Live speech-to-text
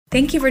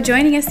Thank you for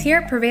joining us here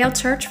at Prevail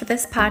Church for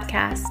this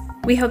podcast.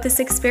 We hope this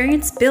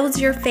experience builds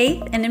your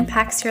faith and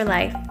impacts your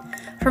life.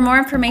 For more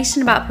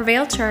information about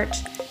Prevail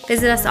Church,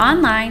 visit us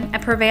online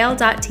at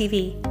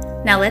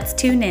prevail.tv. Now let's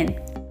tune in.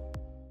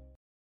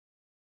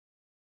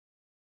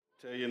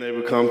 Tell your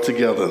neighbor, come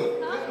together.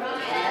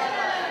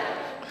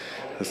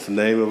 That's the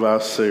name of our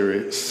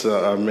series,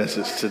 our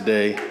message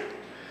today.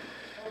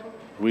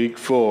 Week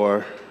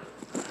 4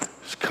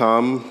 is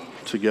come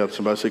together.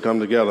 Somebody say come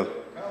together.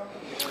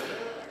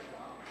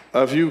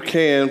 If you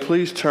can,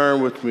 please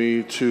turn with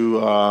me to,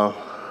 I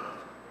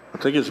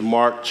think it's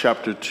Mark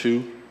chapter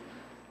 2.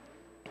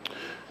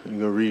 I'm going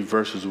to read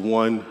verses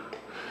 1.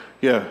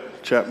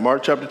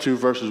 Mark chapter 2,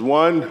 verses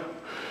 1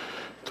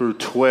 through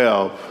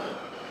 12.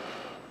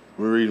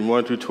 We're reading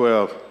 1 through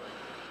 12.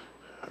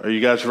 Are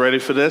you guys ready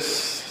for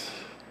this?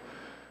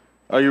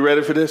 Are you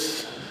ready for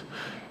this?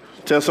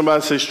 Tell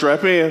somebody, say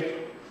strap in.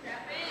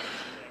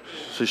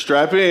 Say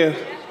strap in.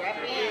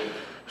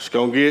 It's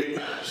gonna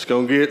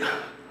get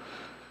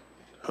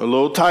a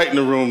little tight in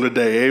the room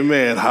today.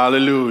 Amen.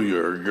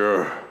 Hallelujah,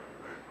 girl.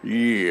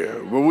 Yeah.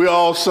 But we're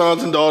all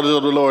sons and daughters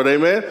of the Lord.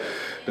 Amen.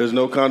 There's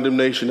no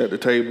condemnation at the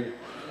table.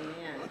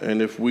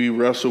 And if we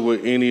wrestle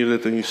with any of the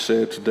things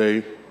said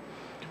today,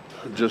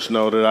 just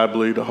know that I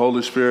believe the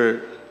Holy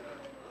Spirit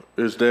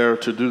is there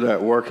to do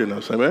that work in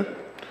us. Amen.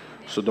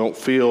 So don't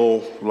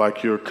feel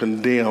like you're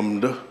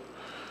condemned.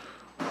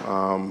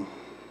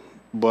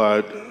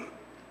 But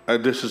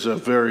this is a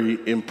very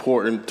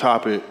important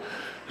topic,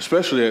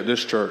 especially at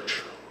this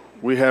church.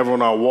 We have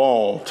on our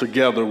wall,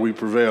 together we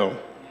prevail.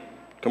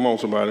 Come on,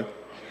 somebody.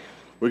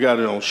 We got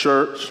it on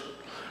shirts.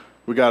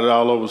 We got it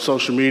all over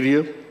social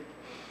media.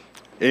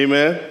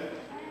 Amen.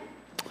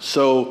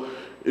 So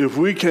if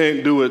we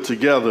can't do it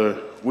together,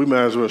 we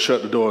might as well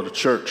shut the door of the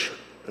church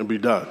and be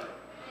done.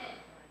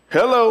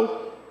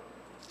 Hello.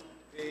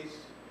 Peace.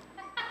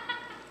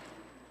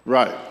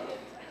 Right.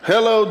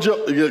 Hello.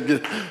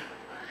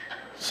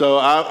 So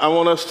I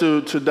want us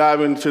to dive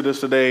into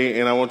this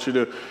today, and I want you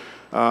to,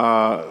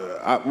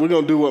 we're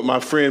going to do what my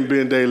friend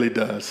Ben Daly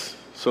does.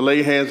 So lay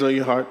your hands on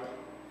your heart.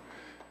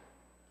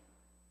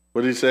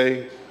 What did he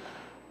say?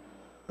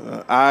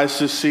 Eyes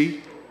to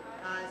see,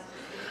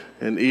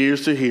 and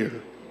ears to hear,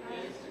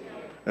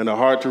 and a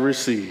heart to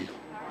receive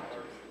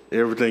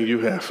everything you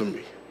have for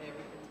me.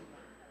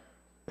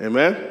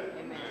 Amen?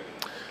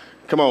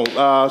 Come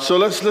on. So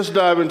let's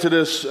dive into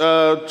this.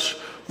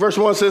 Verse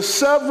 1 says,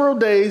 several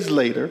days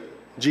later,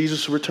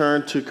 Jesus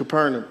returned to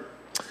Capernaum,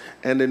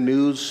 and the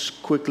news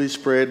quickly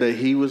spread that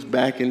he was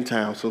back in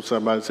town. So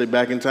somebody say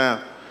back in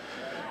town.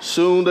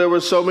 Soon there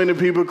were so many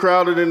people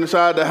crowded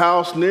inside the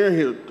house near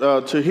him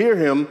to hear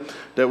him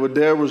that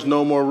there was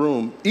no more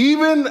room,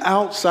 even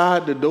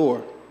outside the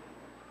door.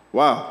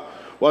 Wow.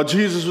 While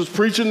Jesus was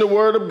preaching the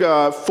word of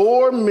God,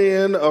 4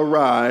 men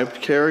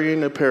arrived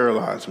carrying a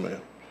paralyzed man.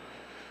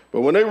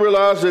 But when they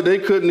realized that they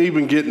couldn't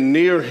even get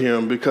near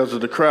him because of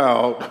the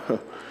crowd,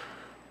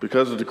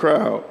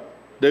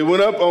 they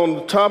went up on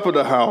the top of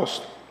the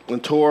house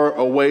and tore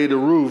away the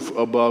roof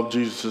above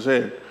Jesus'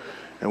 head.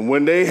 And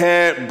when they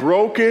had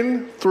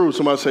broken through,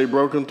 somebody say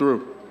broken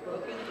through,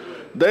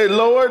 they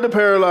lowered the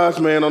paralyzed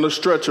man on a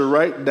stretcher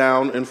right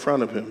down in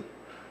front of him.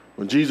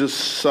 When Jesus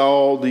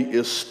saw the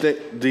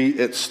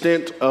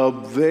extent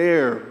of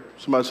their,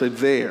 somebody say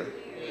their.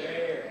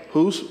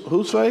 Whose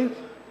faith?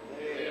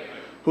 Their.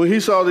 When he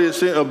saw the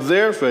extent of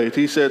their faith,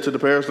 he said to the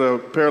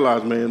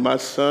paralyzed man, my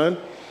son,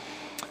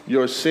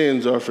 your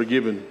sins are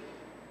forgiven.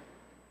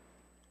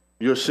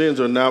 Your sins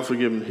are now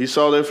forgiven. He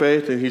saw their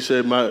faith and he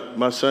said,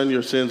 my son,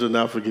 your sins are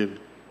now forgiven.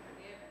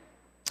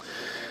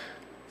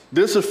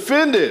 This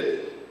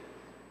offended.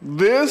 I'm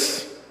going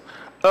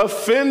to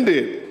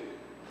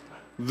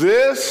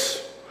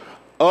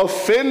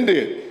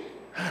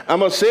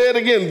say it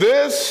again.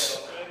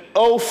 This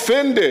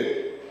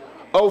offended.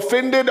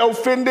 Offended.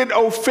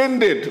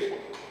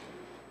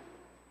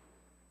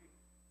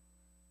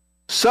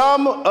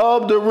 Some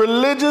of the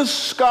religious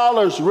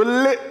scholars,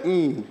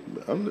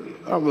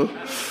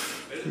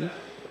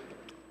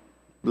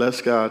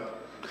 bless God.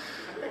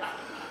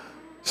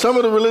 Some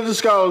of the religious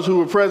scholars who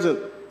were present,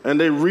 and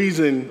they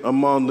reasoned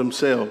among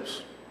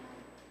themselves.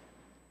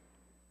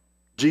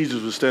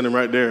 Jesus was standing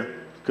right there.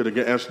 Could have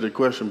answered the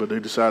question, but they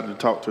decided to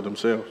talk to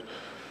themselves.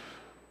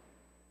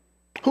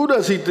 Who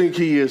does he think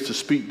he is to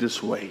speak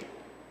this way?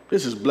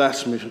 This is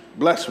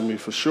blasphemy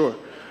for sure.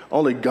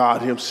 Only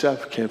God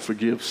himself can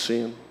forgive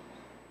sin.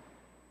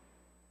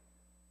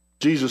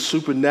 Jesus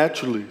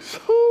supernaturally,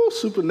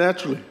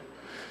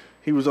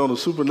 he was on a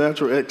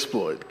supernatural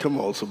exploit. Come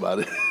on,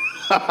 somebody.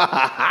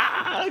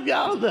 Like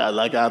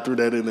I threw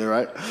that in there,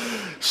 right?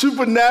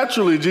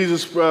 Supernaturally,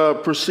 Jesus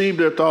perceived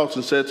their thoughts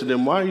and said to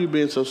them, why are you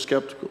being so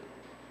skeptical?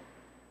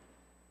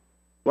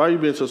 Why are you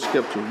being so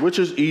skeptical? Which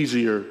is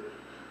easier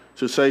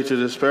to say to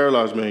this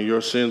paralyzed man,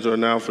 your sins are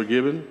now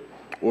forgiven,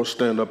 or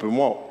stand up and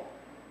walk?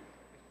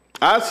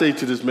 I say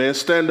to this man,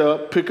 stand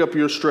up, pick up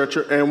your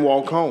stretcher, and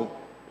walk home.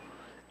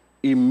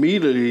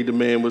 Immediately the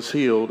man was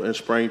healed and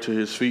sprang to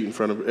his feet in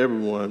front of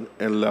everyone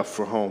and left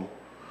for home.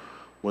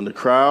 When the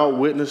crowd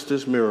witnessed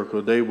this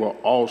miracle, they were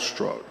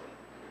awestruck,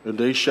 and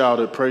they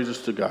shouted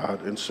praises to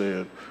God and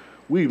said,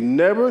 "We've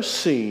never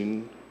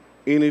seen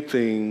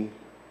anything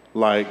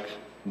like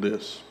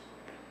this."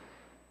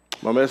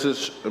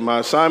 My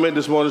assignment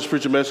this morning is to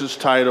preach a message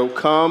titled,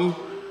 Come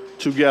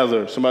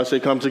Together. Somebody say,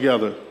 come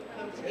together.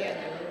 Come together.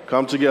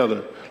 Come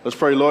together. Let's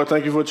pray. Lord,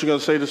 thank you for what you're going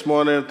to say this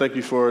morning. Thank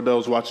you for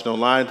those watching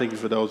online. Thank you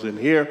for those in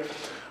here.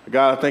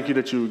 God, I thank you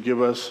that you would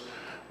give us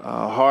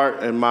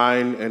heart and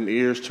mind and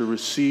ears to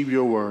receive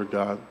your word,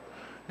 God.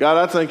 God,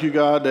 I thank you,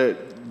 God,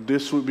 that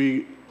this would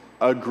be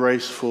a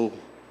graceful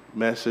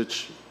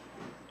message,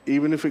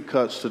 even if it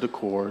cuts to the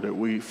core, that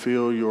we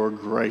feel your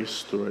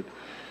grace through it.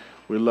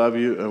 We love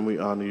you and we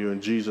honor you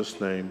in Jesus'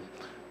 name.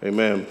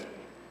 Amen.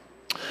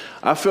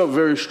 I felt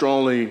very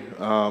strongly,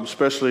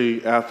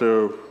 especially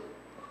after,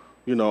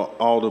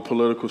 all the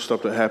political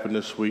stuff that happened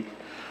this week.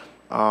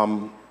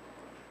 I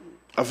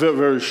felt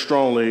very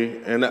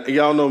strongly, and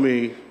y'all know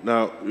me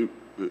now.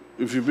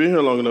 If you've been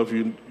here long enough,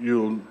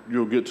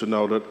 you'll get to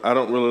know that I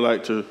don't really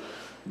like to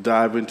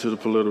dive into the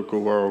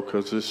political world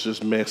because it's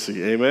just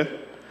messy. Amen.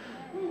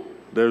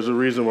 There's a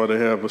reason why they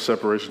have a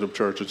separation of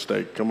church and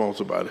state. Come on,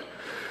 somebody.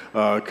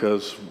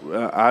 Because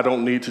I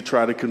don't need to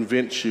try to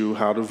convince you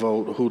how to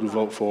vote, who to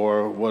vote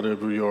for,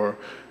 whatever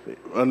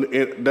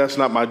that's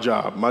not my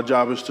job. My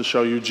job is to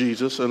show you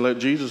Jesus and let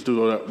Jesus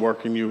do that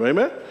work in you.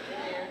 Amen?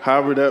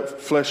 However that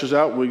fleshes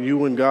out with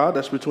you and God,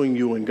 that's between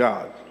you and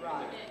God.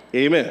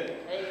 Amen.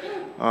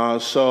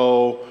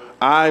 So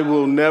I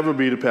will never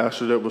be the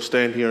pastor that will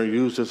stand here and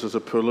use this as a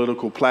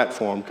political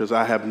platform because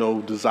I have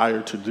no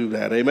desire to do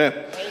that. Amen.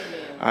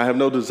 I have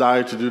no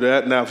desire to do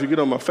that. Now, if you get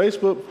on my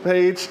Facebook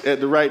page at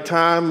the right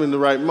time, in the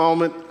right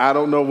moment, I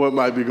don't know what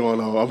might be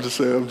going on. I'm just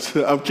saying,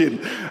 I'm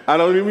kidding. I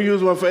don't even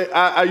use my face.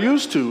 I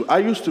used to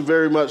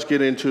very much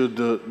get into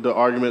the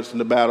arguments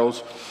and the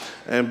battles.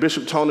 And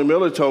Bishop Tony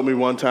Miller told me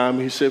one time,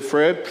 he said,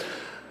 Fred,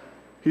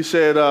 if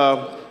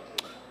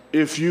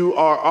you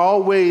are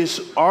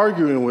always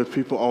arguing with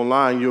people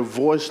online, your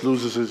voice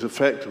loses its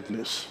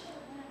effectiveness.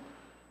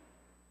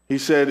 He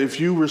said, if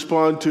you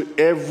respond to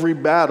every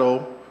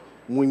battle,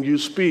 when you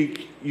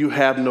speak, you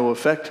have no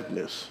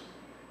effectiveness.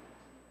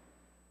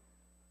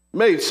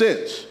 Made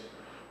sense.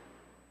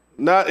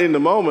 Not in the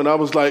moment. I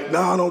was like,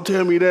 no, don't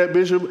tell me that,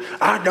 Bishop.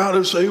 I got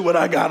to say what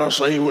I got to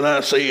say when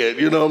I say it.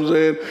 You know what I'm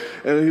saying?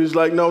 And he was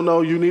like,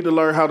 no, you need to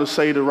learn how to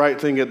say the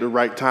right thing at the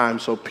right time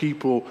so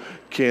people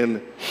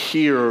can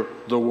hear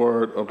the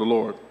word of the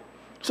Lord.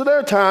 So there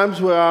are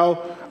times where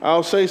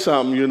I'll say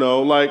something,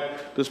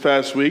 like this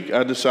past week,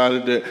 I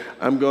decided that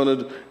I'm going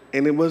to,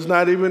 and it was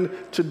not even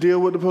to deal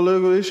with the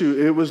political issue.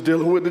 It was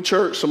dealing with the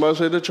church. Somebody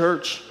say the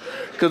church.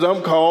 Because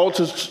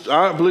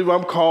I believe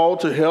I'm called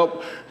to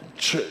help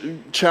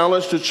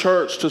challenge the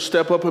church to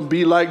step up and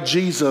be like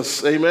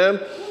Jesus. Amen.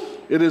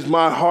 It is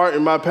my heart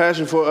and my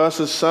passion for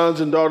us as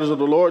sons and daughters of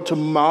the Lord to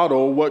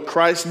model what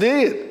Christ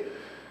did.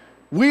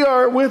 We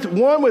are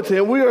one with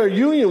him. We are in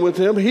union with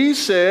him. He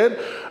said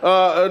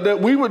that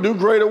we would do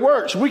greater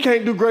works. We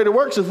can't do greater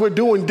works if we're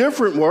doing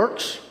different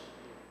works.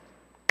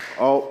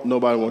 Oh,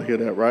 nobody want to hear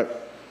that, right?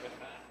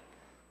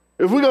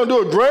 If we're going to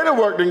do a greater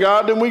work than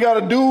God, then we got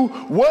to do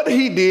what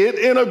he did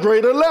in a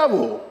greater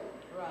level.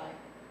 Right.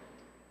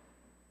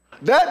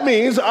 That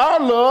means our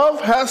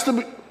love has to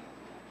be...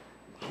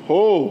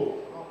 Oh,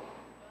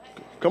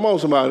 come on,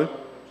 somebody.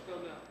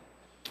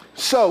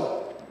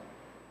 So,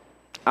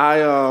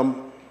 I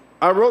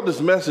wrote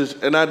this message,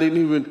 and I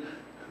didn't even...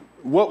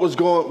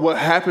 What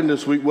happened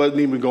this week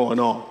wasn't even going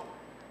on.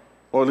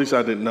 Or at least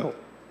I didn't know.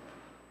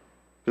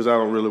 Because I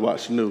don't really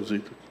watch the news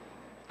either.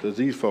 Because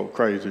these folk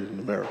crazy in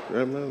America.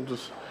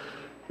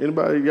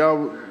 Anybody,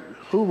 y'all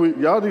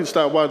need to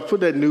stop watching.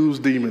 Put that news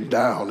demon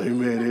down.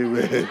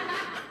 Amen.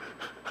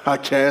 I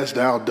cast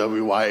down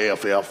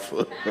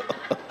WYFF.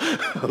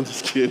 I'm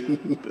just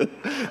kidding.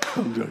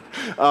 I'm joking.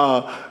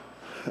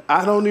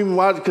 I don't even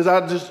watch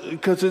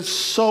because it's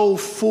so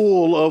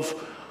full of,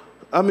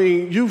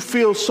 you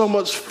feel so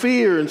much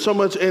fear and so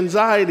much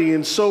anxiety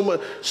and so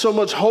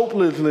much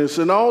hopelessness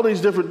and all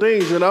these different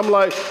things. And I'm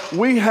like,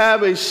 we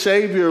have a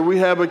Savior. We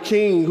have a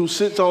King who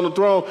sits on the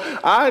throne.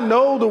 I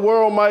know the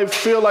world might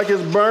feel like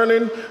it's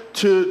burning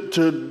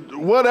to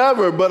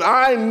whatever, but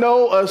I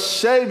know a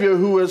Savior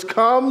who has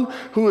come,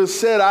 who has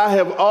said, I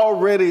have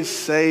already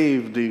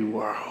saved the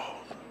world.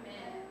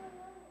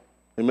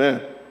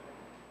 Amen.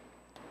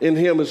 In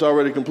him it's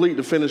already complete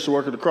to finish the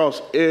work of the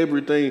cross.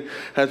 Everything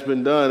has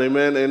been done.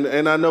 Amen.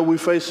 And I know we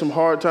face some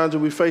hard times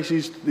and we face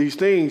these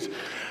things.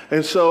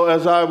 And so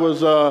as I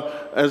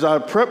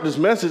prepped this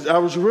message, I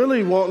was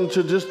really wanting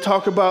to just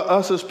talk about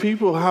us as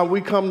people, how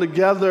we come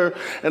together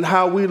and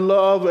how we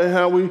love and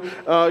how we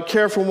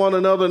care for one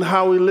another and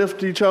how we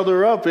lift each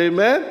other up.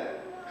 Amen.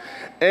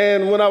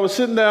 And when I was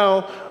sitting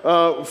down,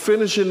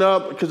 finishing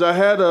up, because I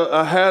had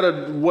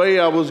a way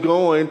I was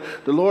going,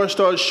 the Lord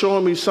started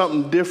showing me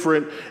something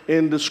different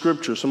in the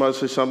scripture. Somebody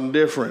say something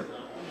different.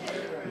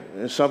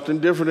 something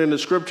different in the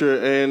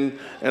scripture, and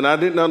I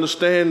didn't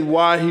understand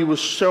why he was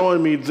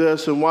showing me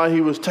this and why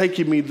he was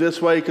taking me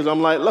this way, because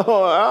I'm like, Lord,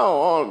 I don't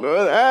want to do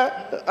it.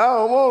 I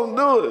don't want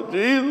to do it,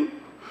 Jesus.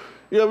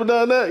 You ever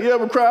done that? You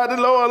ever cried to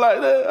the Lord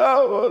like that? I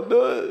don't want to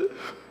do it.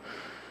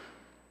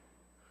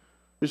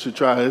 You should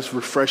try it. It's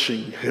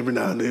refreshing every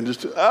now and then.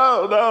 Just,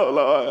 oh, no,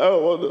 Lord, I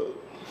don't want to do it.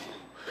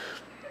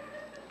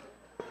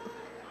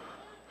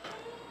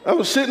 I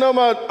was sitting on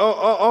my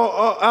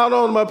out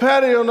on my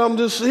patio, and I'm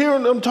just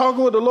hearing them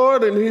talking with the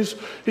Lord, and He's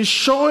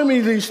showing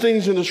me these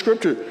things in the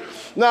Scripture.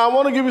 Now, I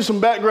want to give you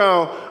some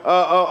background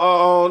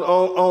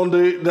on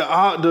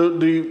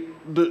the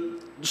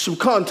some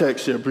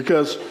context here,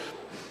 because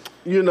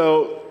you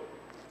know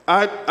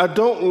I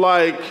don't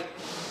like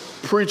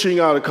preaching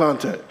out of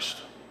context.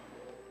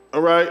 All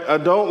right, I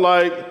don't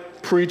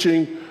like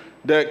preaching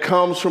that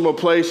comes from a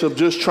place of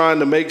just trying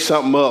to make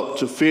something up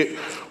to fit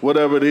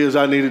whatever it is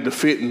I needed to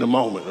fit in the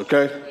moment,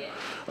 okay?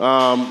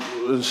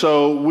 And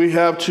so we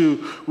have to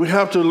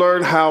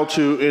learn how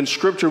to, in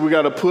Scripture, we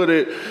got to put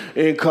it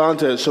in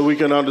context so we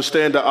can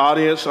understand the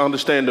audience,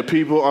 understand the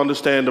people,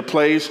 understand the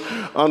place,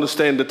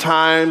 understand the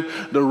time,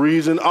 the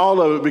reason,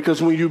 all of it.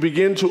 Because when you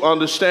begin to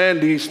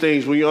understand these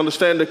things, when you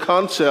understand the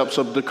concepts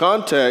of the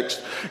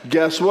context,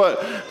 guess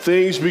what?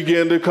 Things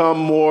begin to come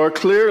more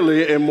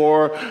clearly and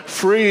more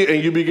free,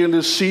 and you begin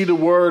to see the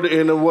word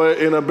in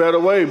a better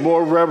way.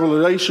 More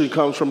revelation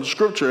comes from the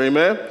Scripture,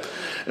 amen?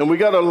 And we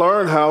got to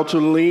learn how to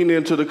lean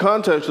into the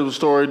context of the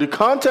story. The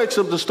context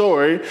of the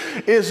story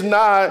is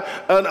not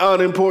an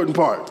unimportant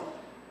part.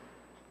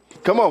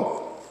 Come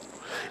on.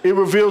 It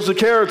reveals the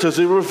characters.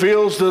 It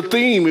reveals the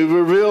theme. It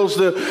reveals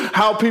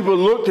how people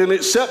looked and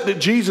accepted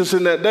Jesus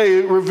in that day.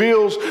 It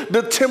reveals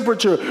the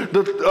temperature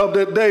of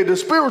that day, the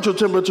spiritual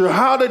temperature,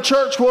 how the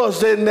church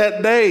was in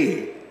that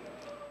day.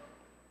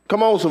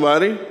 Come on,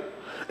 somebody.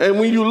 And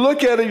when you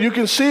look at it, you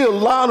can see a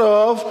lot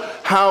of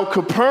how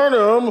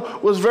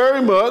Capernaum was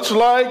very much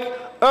like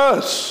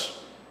us.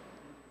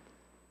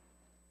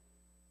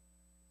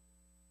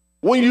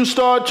 When you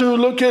start to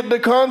look at the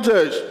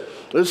context,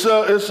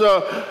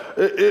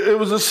 it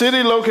was a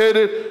city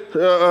located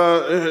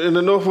in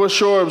the northwest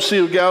shore of the Sea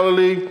of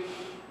Galilee.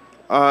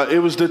 It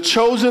was the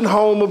chosen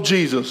home of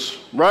Jesus,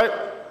 right?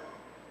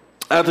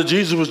 After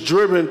Jesus was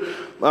driven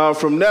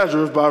from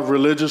Nazareth by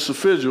religious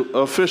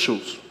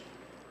officials.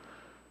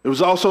 It was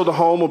also the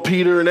home of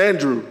Peter and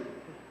Andrew.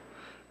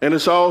 And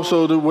it's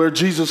also where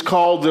Jesus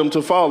called them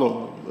to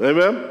follow.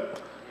 Amen?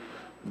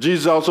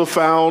 Jesus also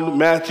found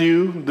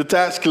Matthew, the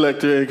tax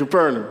collector, in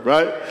Capernaum,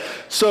 right?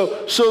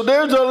 So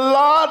there's a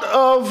lot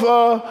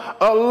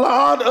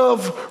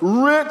of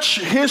rich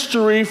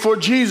history for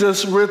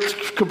Jesus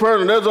with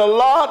Capernaum. There's a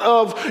lot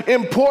of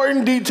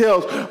important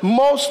details.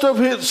 Most of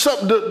the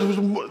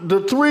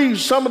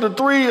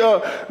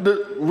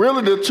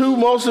two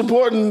most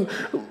important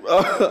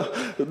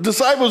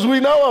disciples we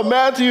know of,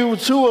 Matthew,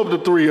 two of the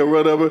three or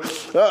whatever,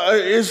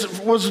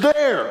 was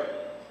there.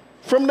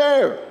 From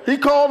there. He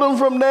called them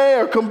from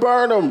there,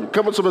 Capernaum.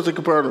 Come on, somebody say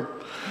Capernaum.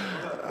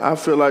 I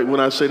feel like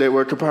when I say that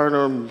word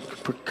Capernaum,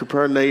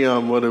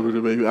 whatever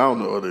it may be, I don't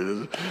know what it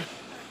is.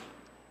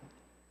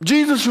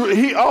 Jesus,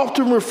 he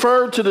often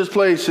referred to this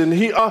place, and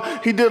he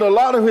did a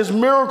lot of his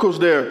miracles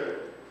there.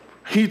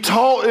 He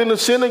taught in the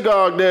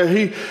synagogue there.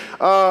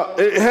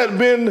 It had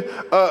been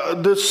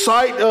the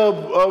site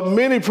of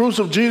many proofs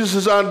of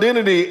Jesus'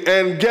 identity,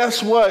 and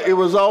guess what? It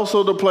was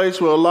also the place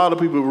where a lot of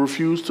people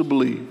refused to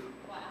believe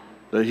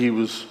that he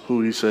was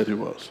who he said he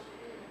was.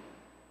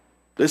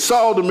 They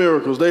saw the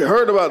miracles. They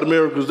heard about the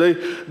miracles. They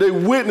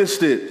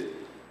witnessed it.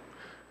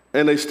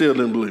 And they still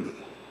didn't believe it.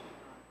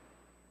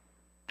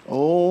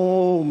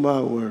 Oh,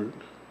 my word.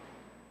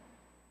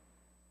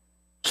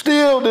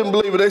 Still didn't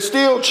believe it. They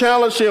still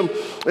challenged him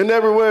in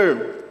every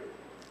word.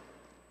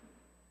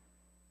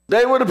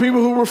 They were the people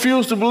who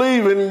refused to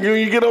believe. And when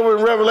you get over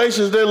in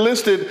Revelations, they're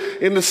listed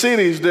in the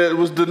cities that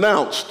was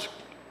denounced.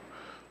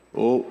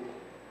 Oh.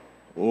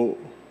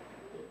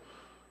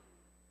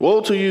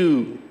 Woe to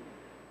you.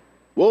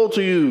 Woe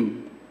to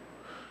you.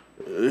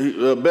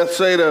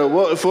 Bethsaida,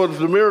 for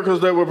the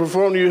miracles that were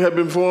performed you have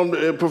been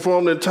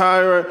performed in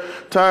Tyre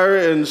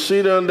and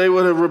Sidon, they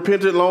would have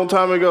repented a long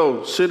time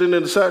ago, sitting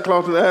in the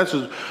sackcloth and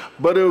ashes.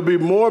 But it would be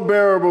more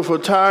bearable for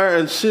Tyre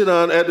and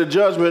Sidon at the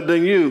judgment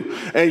than you.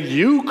 And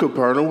you,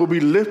 Capernaum, will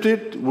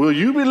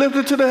you be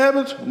lifted to the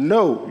heavens?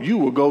 No, you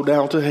will go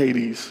down to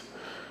Hades.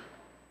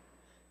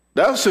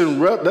 That's in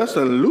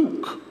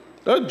Luke.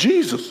 That's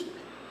Jesus.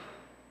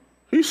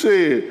 He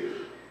said,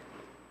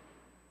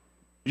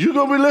 you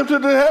going to be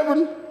lifted to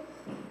heaven,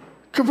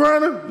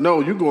 Capernaum?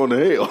 No, you're going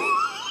to hell.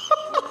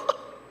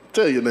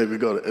 Tell your neighbor,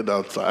 go to,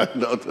 no, sorry.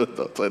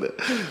 Don't say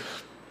that.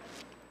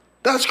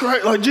 That's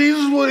great. Like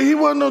Jesus, he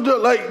wasn't no,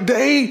 like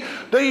they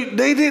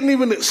didn't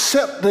even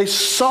accept, they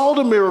saw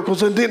the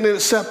miracles and didn't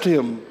accept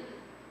him.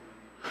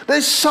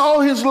 They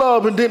saw his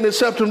love and didn't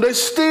accept him. They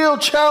still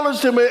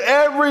challenged him in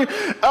every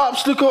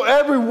obstacle,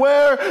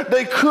 everywhere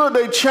they could.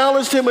 They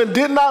challenged him and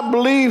did not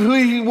believe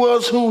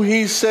who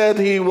he said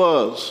he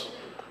was.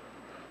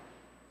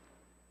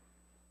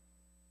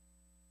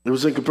 It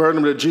was in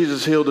Capernaum that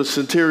Jesus healed the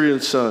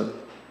centurion's son.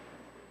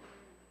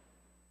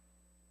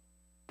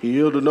 He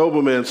healed the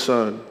nobleman's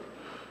son.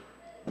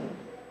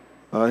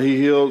 He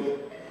healed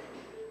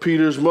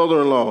Peter's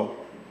mother-in-law.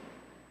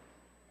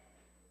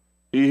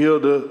 He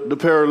healed the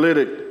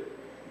paralytic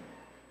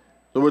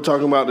that we're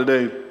talking about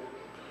today.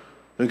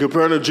 In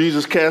Capernaum,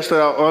 Jesus cast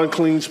out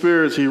unclean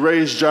spirits. He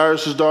raised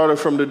Jairus' daughter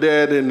from the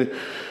dead, and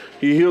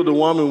he healed the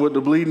woman with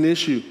the bleeding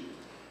issue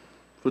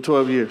for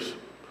 12 years.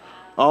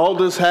 All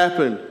this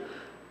happened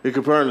in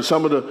Capernaum.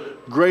 Some of the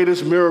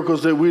greatest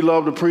miracles that we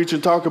love to preach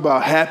and talk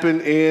about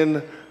happened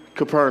in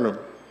Capernaum.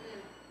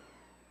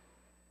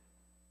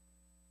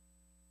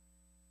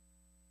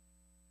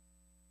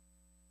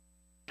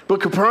 But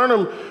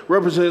Capernaum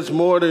represents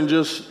more than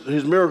just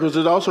his miracles.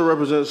 It also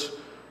represents,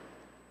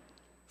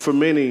 for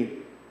many,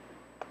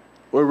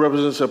 or it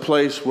represents a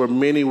place where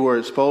many were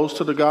exposed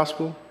to the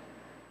gospel.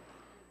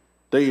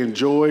 They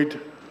enjoyed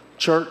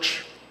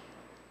church.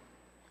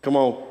 Come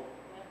on.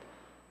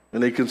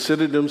 And they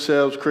considered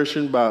themselves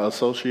Christian by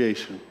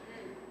association.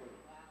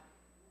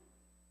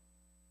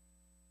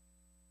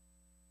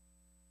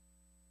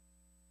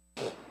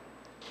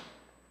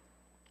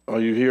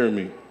 Are you hearing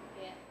me?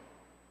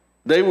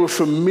 They were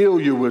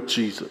familiar with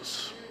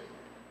Jesus.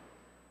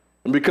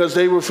 And because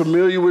they were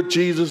familiar with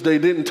Jesus, they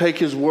didn't take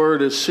his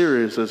word as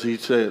serious as he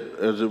said,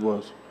 as it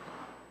was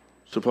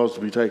supposed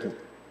to be taken.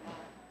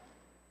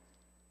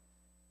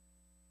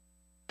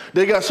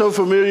 They got so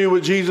familiar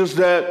with Jesus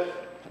that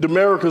the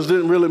miracles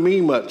didn't really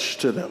mean much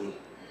to them.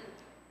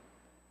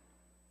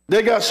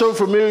 They got so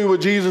familiar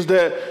with Jesus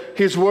that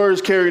his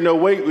words carried no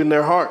weight in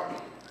their heart.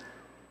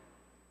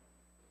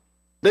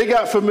 They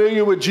got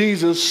familiar with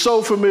Jesus,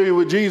 so familiar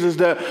with Jesus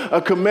that a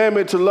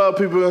commandment to love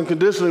people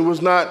unconditionally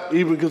was not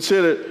even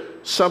considered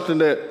something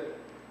that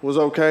was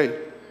okay.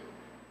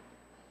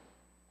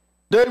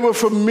 They were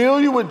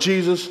familiar with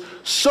Jesus,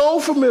 so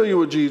familiar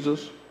with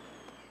Jesus,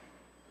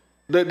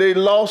 that they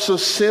lost a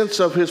sense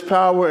of his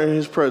power and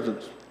his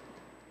presence.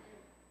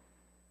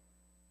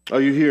 Are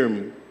you hearing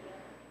me?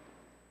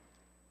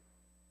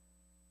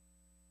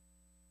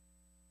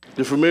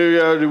 The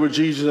familiarity with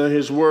Jesus and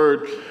his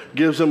word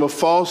gives them a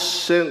false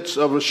sense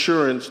of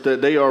assurance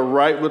that they are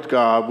right with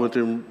God,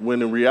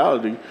 when in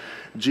reality,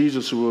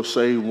 Jesus will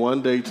say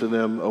one day to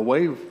them,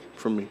 "Away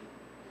from me,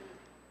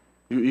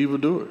 you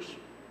evildoers."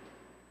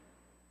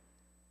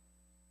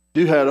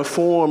 You had a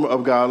form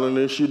of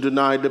godliness, you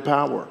denied the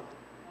power.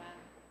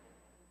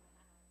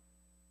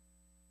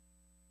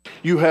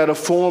 You had a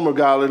form of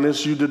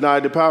godliness, you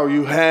denied the power.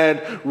 You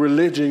had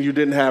religion, you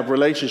didn't have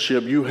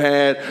relationship. You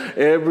had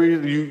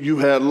you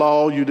had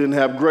law, you didn't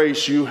have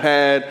grace. You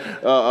had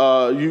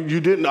you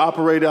didn't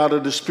operate out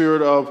of the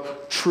spirit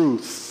of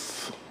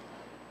truth.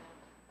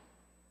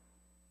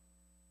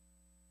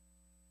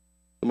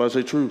 Somebody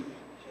say truth.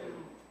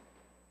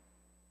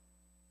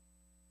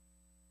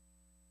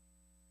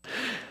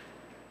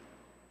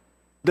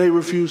 They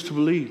refused to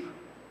believe.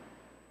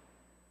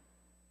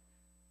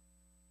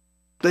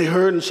 They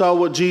heard and saw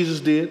what Jesus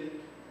did.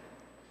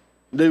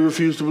 They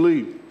refused to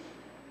believe.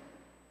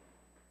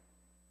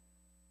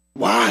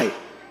 Why?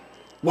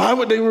 Why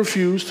would they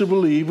refuse to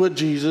believe what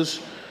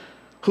Jesus,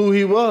 who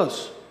he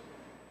was?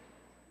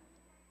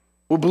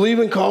 Would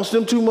believing cost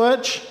them too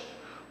much?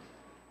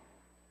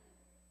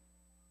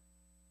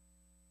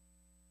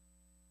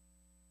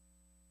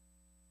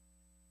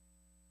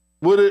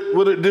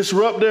 Would it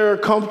disrupt their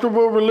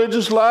comfortable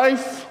religious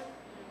life?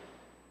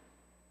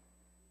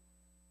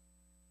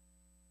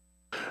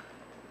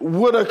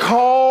 Would a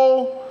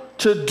call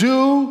to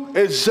do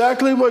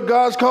exactly what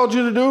God's called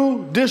you to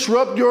do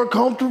disrupt your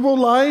comfortable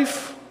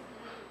life?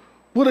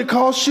 Would it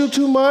cost you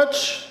too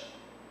much?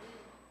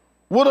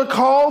 Would a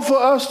call for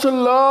us to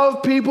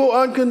love people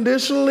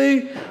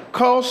unconditionally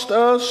cost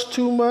us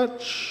too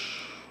much?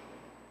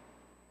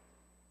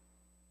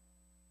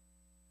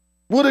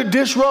 Would it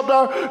disrupt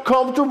our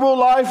comfortable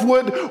life?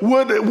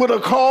 Would a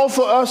call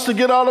for us to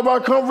get out of our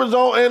comfort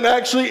zone and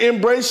actually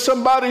embrace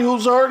somebody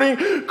who's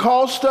hurting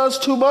cost us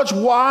too much?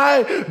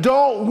 Why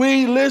don't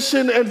we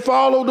listen and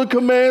follow the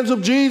commands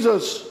of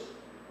Jesus?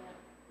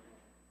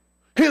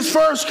 His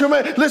first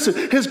command,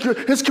 listen,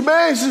 his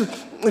commands,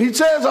 he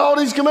says all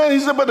these commands,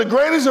 he said, but the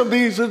greatest of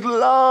these is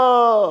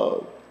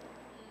love.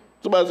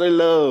 Somebody say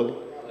love.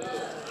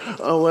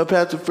 Oh, well,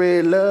 Pastor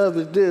Fred, love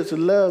is this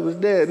and love is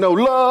that. No,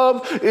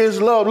 love is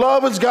love.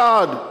 Love is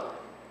God.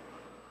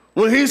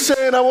 When he's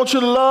saying, I want you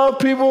to love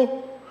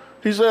people,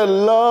 he said,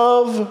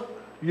 love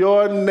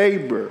your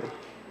neighbor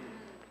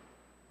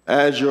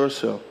as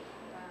yourself.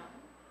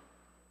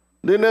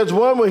 Then there's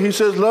one where he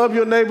says, love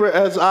your neighbor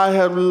as I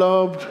have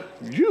loved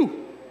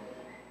you.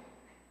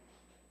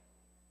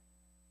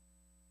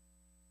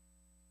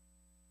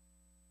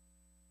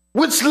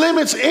 Which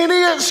limits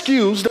any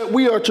excuse that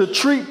we are to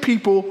treat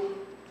people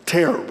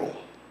terrible.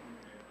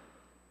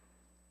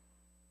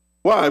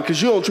 Why?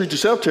 Because you don't treat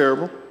yourself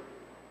terrible.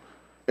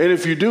 And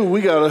if you do,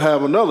 we got to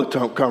have another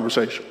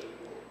conversation.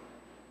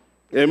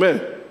 Amen.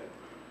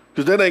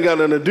 Because that ain't got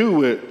nothing to do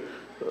with,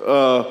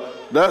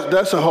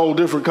 that's a whole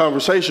different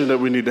conversation that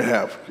we need to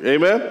have.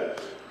 Amen.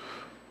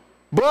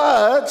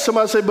 But,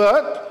 somebody say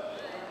but,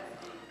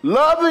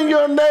 loving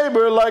your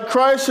neighbor like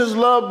Christ has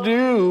loved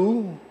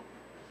you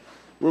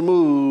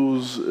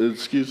removes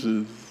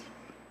excuses.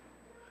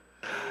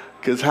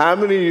 Because how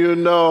many of you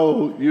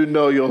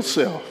know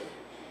yourself?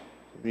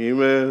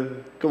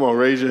 Amen. Come on,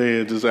 raise your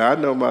hand. Just say, I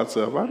know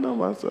myself. I know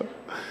myself.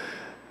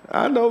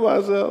 I know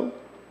myself.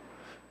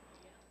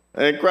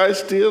 And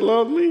Christ still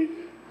loves me.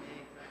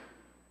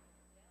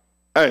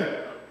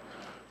 Hey,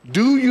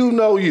 do you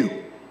know you?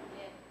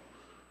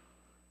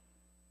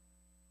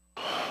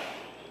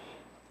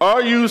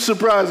 Are you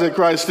surprised that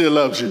Christ still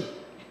loves you?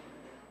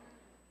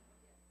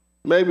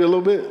 Maybe a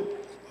little bit.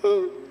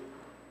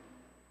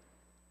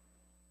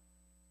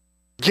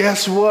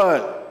 Guess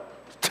what?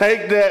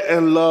 Take that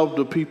and love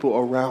the people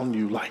around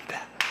you like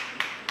that.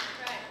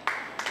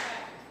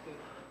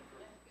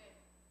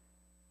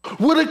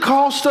 Would it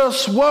cost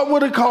us? What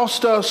would it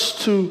cost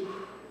us to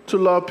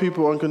love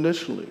people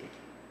unconditionally?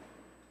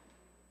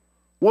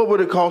 What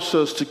would it cost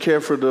us to care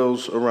for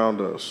those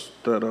around us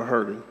that are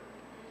hurting?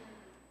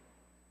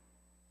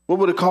 What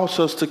would it cost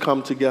us to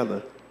come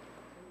together?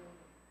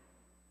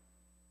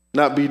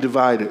 Not be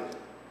divided,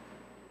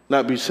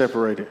 not be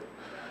separated,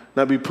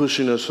 not be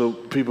pushing us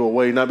people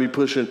away, not be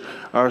pushing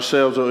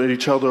ourselves or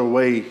each other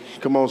away.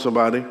 Come on,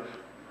 somebody.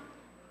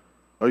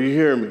 Are you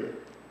hearing me?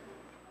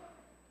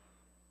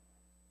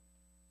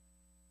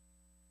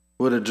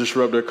 Would it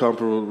disrupt their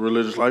comfortable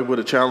religious life? Would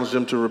it challenge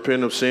them to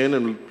repent of sin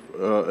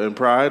and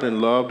pride and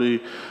love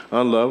the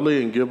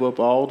unlovely and give up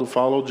all to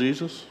follow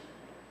Jesus?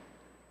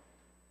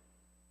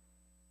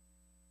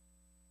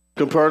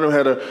 Capernaum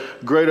had a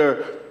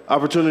greater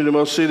opportunity than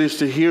most cities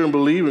to hear and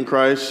believe in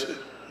Christ.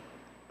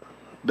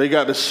 They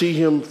got to see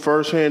him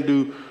firsthand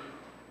do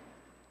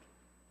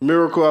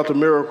miracle after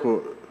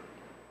miracle,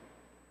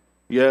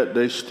 yet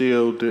they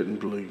still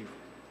didn't believe.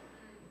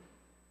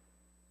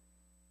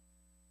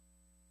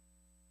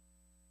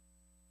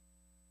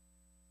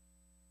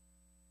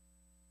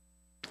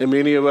 And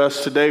many of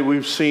us today,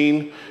 we've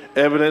seen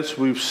evidence,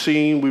 we've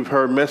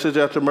heard message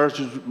after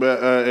message,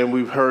 and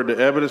we've heard the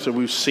evidence, and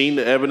we've seen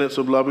the evidence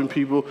of loving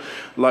people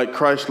like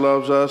Christ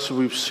loves us.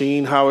 We've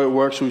seen how it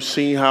works. We've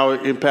seen how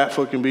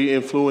impactful it can be,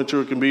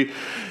 influential it can be,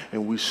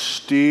 and we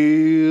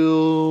still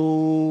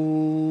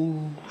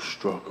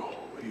struggle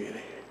with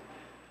it.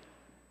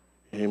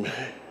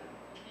 Amen.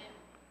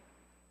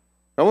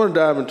 I want to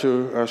dive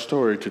into our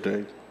story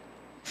today.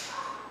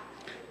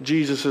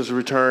 Jesus has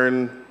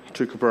returned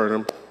to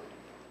Capernaum,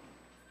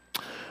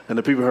 and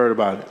the people heard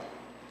about it.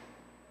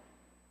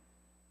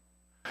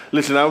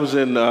 Listen, I was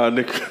in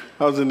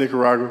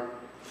Nicaragua,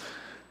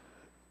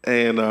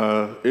 and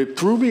it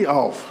threw me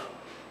off.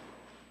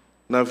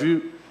 Now, if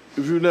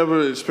you've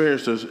never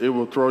experienced this, it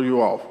will throw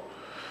you off.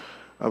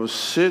 I was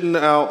sitting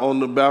out on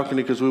the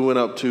balcony because we went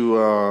up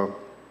to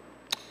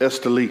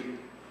Esteli.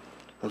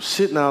 I was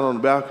sitting out on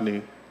the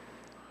balcony,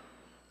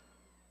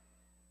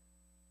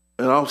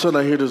 and all of a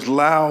sudden I hear this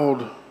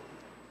loud,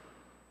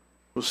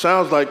 what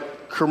sounds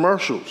like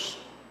commercials.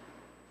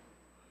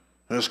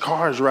 And this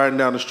car is riding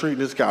down the street,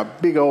 and it's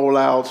got big old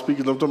loud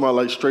speakers. I'm talking about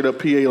like straight up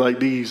PA like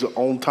these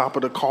on top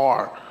of the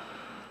car.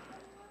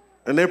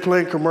 And they're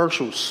playing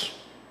commercials.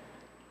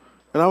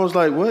 And I was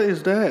like, what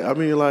is that? I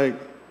mean, like,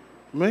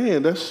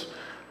 man,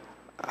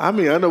 I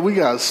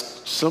know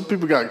some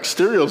people got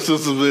stereo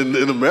systems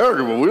in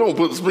America, but we don't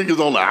put speakers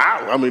on the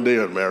out. I mean,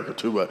 they're in America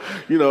too, but,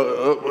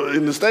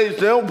 in the States,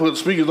 they don't put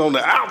speakers on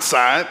the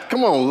outside.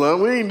 Come on,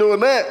 son, we ain't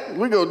doing that.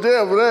 We go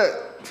jail for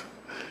that.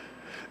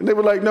 And they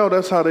were like, no,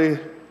 that's how they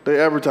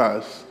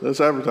advertise.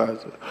 That's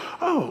advertising.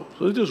 Oh,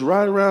 so they just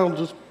ride around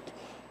just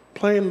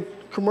playing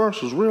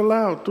commercials real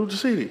loud through the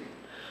city.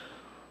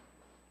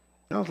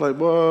 I was like,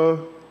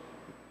 well,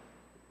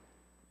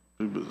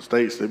 in the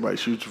States, they might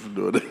shoot you for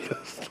doing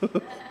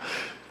that.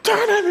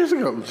 Turn that music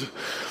up.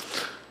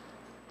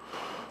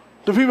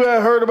 The people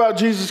had heard about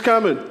Jesus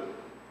coming.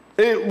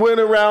 It went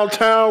around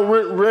town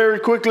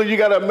very quickly. You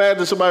got to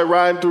imagine somebody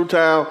riding through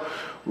town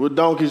with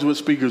donkeys with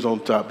speakers on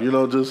top,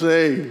 just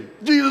hey,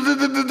 Jesus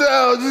is in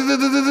town,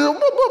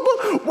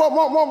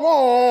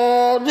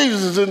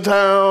 Jesus is in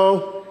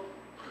town.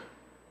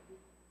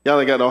 Y'all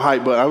ain't got no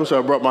hype button. I wish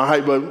I brought my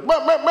hype button.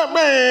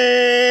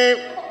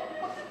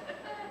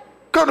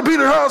 Come to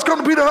Peter's house,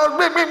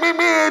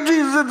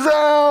 Jesus in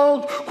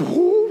town.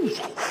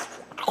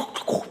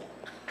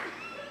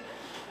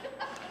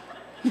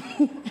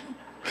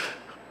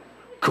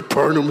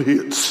 Capernaum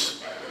hits.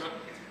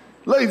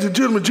 Ladies and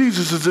gentlemen,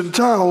 Jesus is in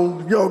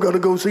town. Y'all got to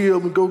go see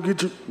him and go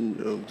get you.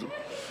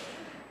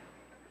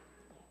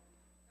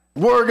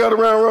 Word got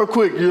around real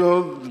quick,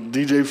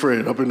 DJ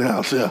Fred up in the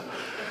house, yeah.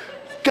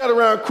 Got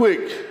around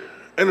quick.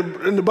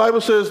 And the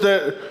Bible says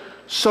that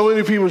so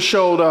many people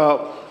showed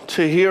up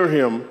to hear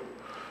him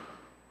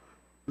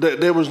that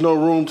there was no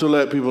room to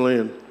let people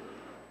in.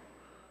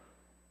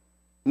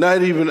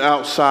 Not even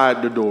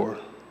outside the door.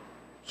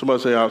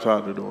 Somebody say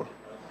outside the door.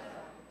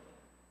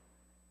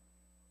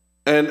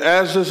 And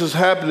as this is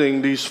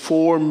happening, these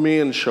 4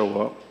 men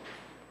show up,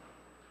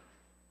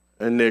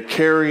 and they're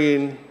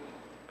carrying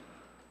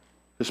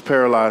this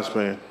paralyzed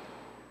man.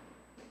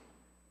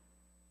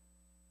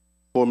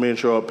 4 men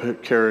show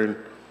up carrying a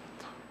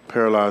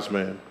paralyzed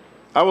man.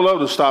 I would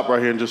love to stop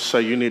right here and just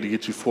say you need to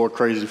get you 4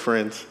 crazy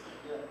friends.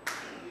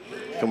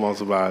 Come on,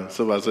 somebody.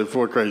 Somebody say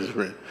 4 crazy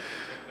friends.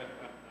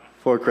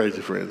 4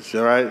 crazy friends,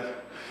 all right?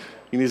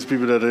 You need some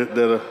people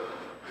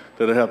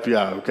that'll help you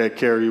out, okay?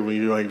 Carry you when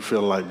you ain't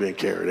feeling like being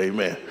carried,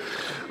 amen.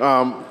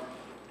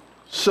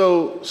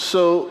 So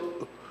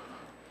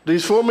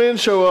these 4 men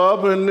show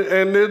up, and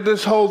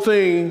this whole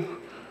thing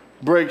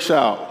breaks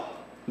out.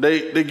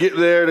 They get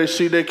there, they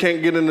see they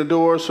can't get in the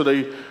door, so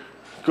they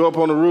go up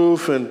on the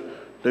roof, and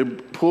they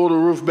pull the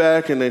roof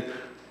back, and they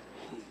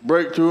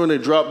break through, and they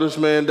drop this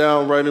man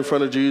down right in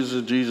front of Jesus,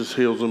 and Jesus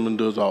heals him and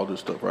does all this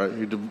stuff, right?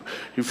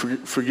 He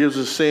forgives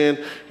his sin,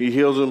 he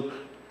heals him,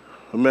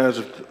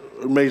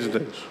 amazing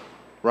things,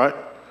 right?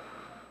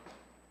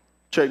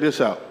 Check this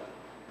out.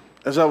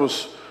 As I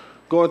was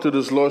going through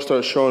this, the Lord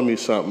started showing me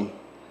something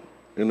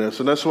in this,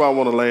 and that's why I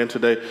want to land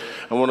today.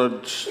 I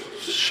want to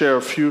share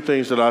a few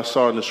things that I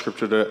saw in the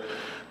scripture that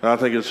I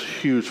think is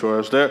huge for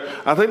us.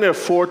 I think there are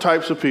 4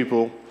 types of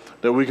people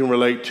that we can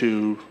relate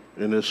to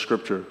in this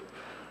scripture.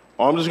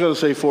 I'm just going to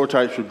say 4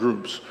 types of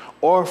groups,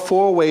 or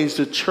 4 ways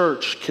the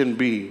church can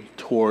be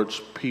towards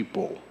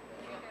people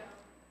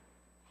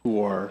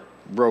who are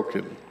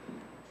broken.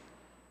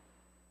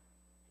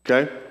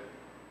 Okay?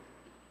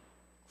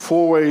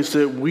 4 ways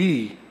that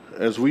we,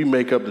 as we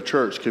make up the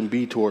church, can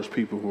be towards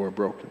people who are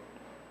broken.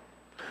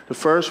 The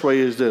first way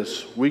is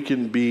this: we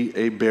can be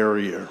a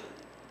barrier.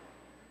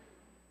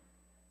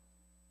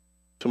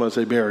 Somebody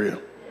say barrier.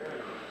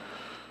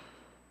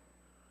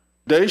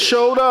 They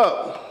showed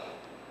up,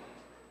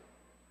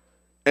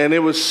 and it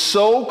was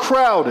so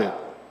crowded,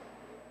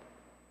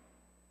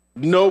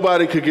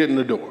 nobody could get in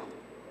the door.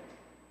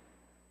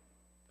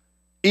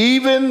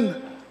 Even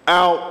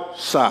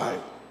outside.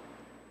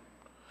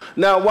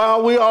 Now,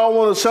 while we all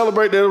want to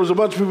celebrate that there was a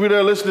bunch of people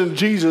there listening to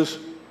Jesus,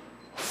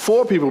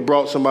 4 people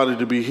brought somebody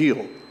to be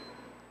healed.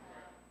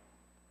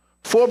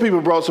 4 people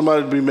brought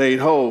somebody to be made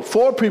whole.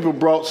 4 people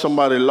brought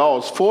somebody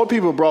lost. 4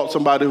 people brought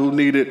somebody who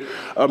needed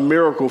a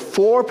miracle.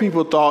 4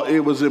 people thought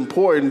it was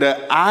important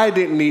that I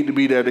didn't need to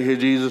be there to hear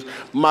Jesus.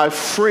 My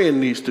friend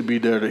needs to be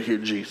there to hear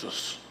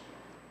Jesus.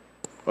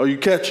 Are you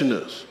catching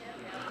this?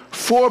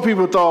 4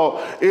 people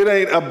thought it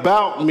ain't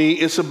about me,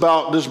 it's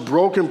about this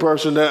broken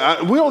person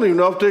that we don't even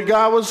know if that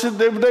guy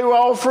they were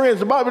all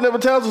friends. The Bible never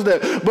tells us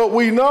that. But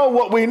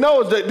what we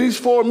know is that these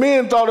 4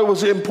 men thought it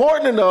was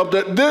important enough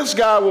that this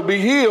guy would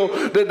be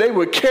healed, that they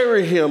would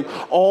carry him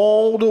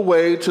all the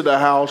way to the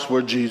house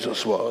where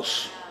Jesus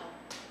was.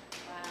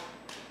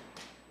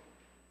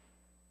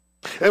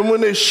 And when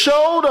they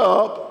showed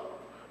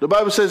up, the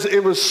Bible says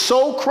it was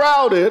so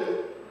crowded.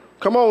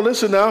 Come on,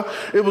 listen now.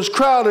 It was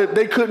crowded,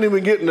 they couldn't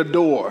even get in the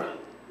door.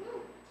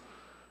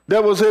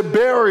 There was a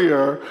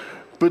barrier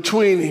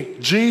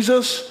between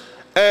Jesus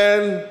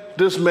and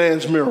this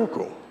man's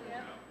miracle.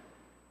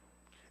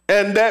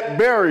 And that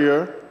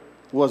barrier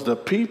was the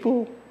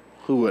people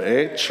who were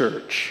at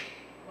church.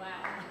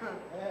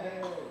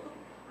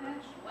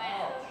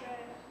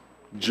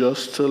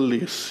 Just to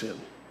listen.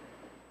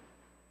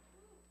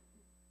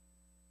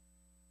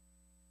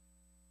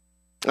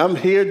 I'm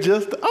here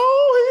just, he's here.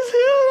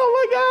 Oh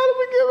my God, let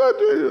me give up.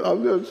 I'm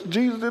just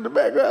Jesus in the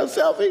background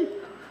selfie.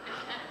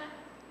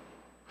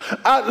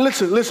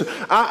 Listen.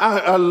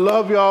 I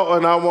love y'all,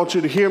 and I want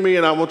you to hear me,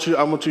 and I want you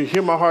to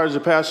hear my heart as a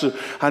pastor.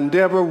 I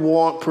never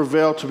want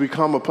Prevail to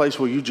become a place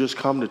where you just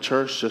come to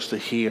church just to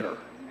hear.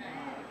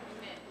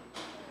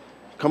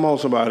 Come on,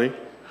 somebody.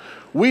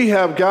 We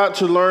have got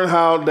to learn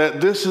how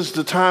that this is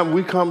the time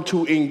we come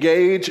to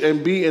engage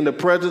and be in the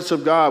presence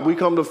of God. We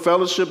come to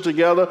fellowship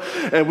together,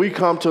 and we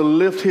come to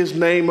lift his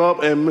name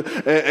up and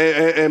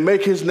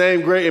make his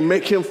name great and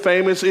make him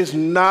famous. It's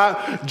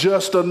not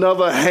just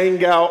another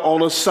hangout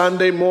on a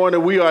Sunday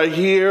morning. We are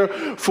here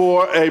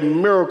for a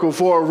miracle,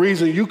 for a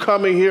reason. You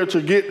come in here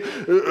to get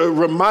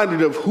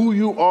reminded of who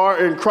you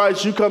are in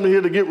Christ. You come in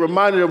here to get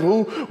reminded of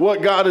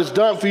what God has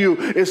done for you.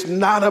 It's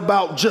not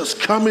about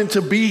just coming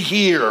to be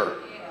here.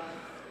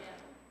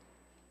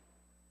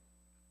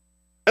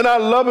 And I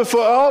love it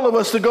for all of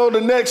us to go the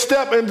next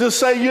step and just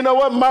say, you know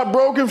what, my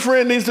broken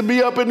friend needs to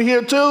be up in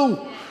here too.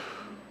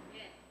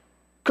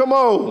 Come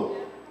on.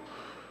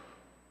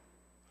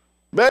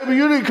 Baby,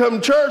 you didn't come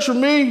to church with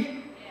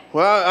me.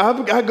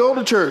 Well, I go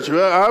to church.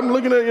 I'm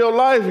looking at your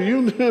life.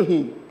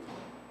 You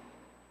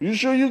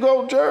sure you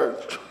go to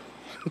church?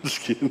 I'm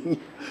just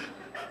kidding.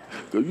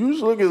 You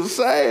just looking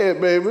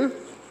sad, baby.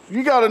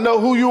 You got to know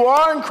who you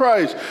are in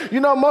Christ. You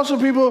know, most of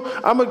people,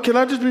 can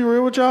I just be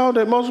real with y'all,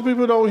 that most of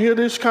people don't hear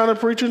this kind of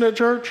preaching at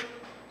church?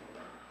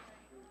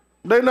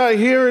 They're not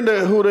hearing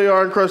who they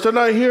are in Christ. They're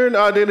not hearing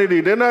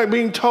identity. They're not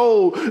being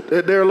told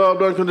that they're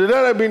loved unconditionally.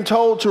 They're not being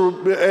told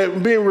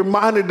being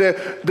reminded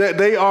that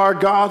they are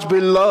God's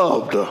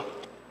beloved.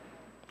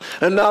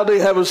 And now they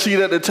have a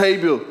seat at the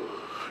table.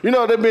 You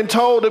know, they've been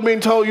told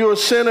you're a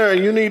sinner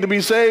and you need to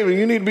be saved and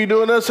you need to be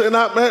doing this. And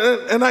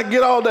I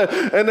get all that.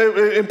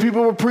 And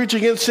people were preaching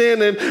against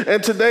sin.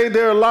 And today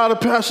there are a lot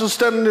of pastors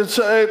standing and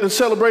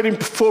celebrating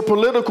for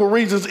political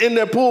reasons in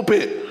their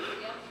pulpit.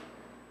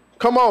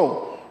 Come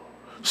on.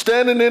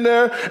 standing in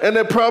there, and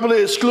they're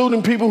probably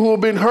excluding people who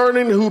have been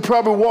hurting, who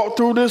probably walked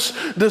through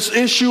this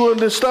issue and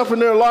this stuff in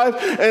their life,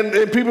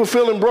 and people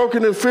feeling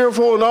broken and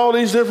fearful and all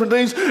these different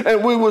things,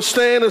 and we will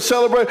stand and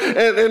celebrate,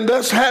 and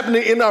that's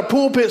happening in our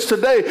pulpits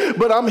today.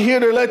 But I'm here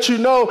to let you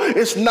know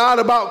it's not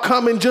about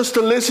coming just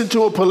to listen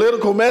to a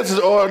political message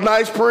or a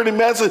nice, pretty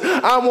message.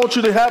 I want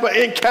you to have an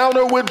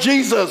encounter with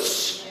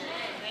Jesus.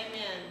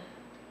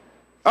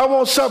 I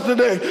want something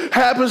that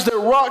happens that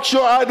rocks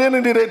your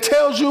identity, that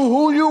tells you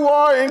who you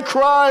are in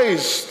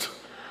Christ.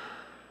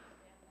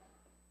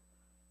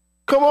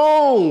 Come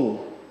on.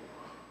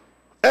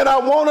 And I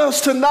want us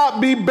to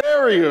not be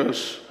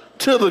barriers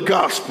to the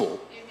gospel.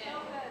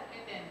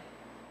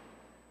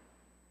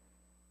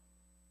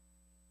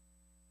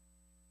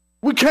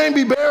 We can't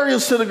be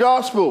barriers to the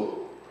gospel.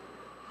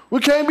 We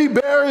can't be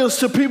barriers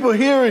to people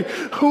hearing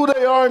who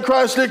they are in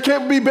Christ. There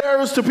can't be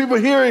barriers to people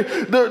hearing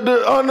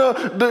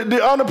the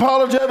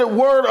unapologetic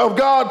word of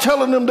God,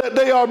 telling them that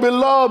they are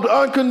beloved,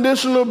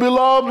 unconditional,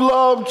 beloved,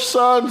 loved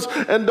sons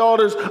and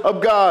daughters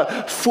of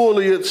God,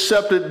 fully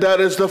accepted.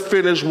 That is the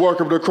finished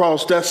work of the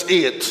cross. That's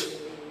it.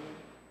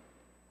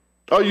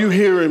 Are you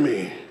hearing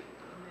me?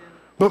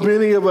 But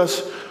many of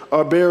us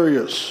are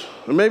barriers.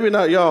 Maybe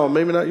not y'all,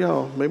 maybe not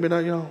y'all, maybe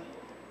not y'all.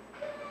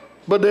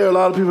 But there are a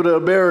lot of people that are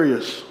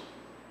barriers.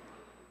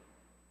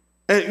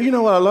 And you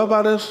know what I love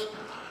about this?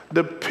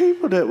 The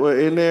people that were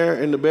in there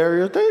in the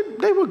barriers,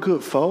 they were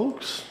good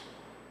folks.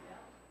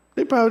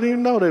 They probably didn't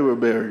even know they were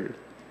barriers.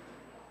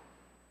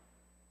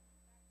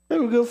 They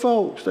were good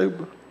folks.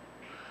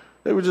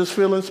 They were just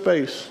filling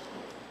space.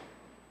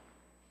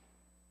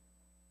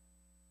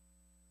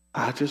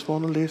 I just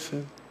want to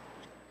listen.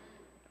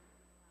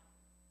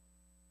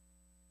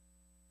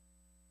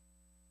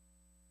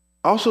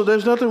 Also,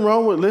 there's nothing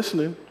wrong with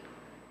listening.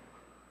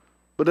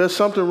 But there's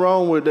something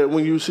wrong with that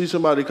when you see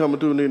somebody coming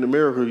through needing a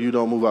miracle, you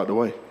don't move out the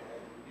way.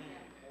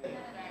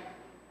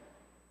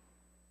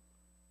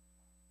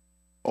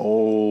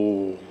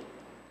 Oh.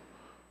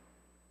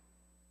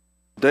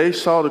 They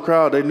saw the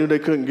crowd. They knew they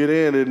couldn't get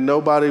in, and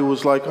nobody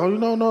was like, oh,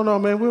 no,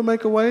 man, we'll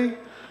make a way.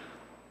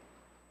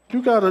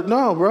 You got to,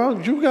 no, bro,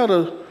 you got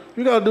to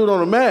do it on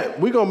the mat.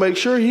 We're going to make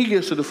sure he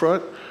gets to the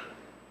front.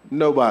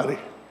 Nobody.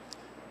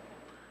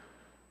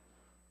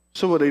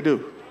 So what they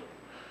do?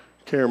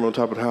 Carry him on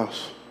top of the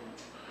house.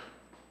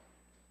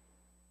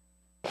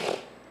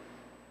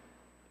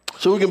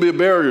 So we can be a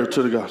barrier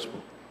to the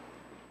gospel.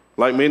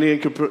 Like many in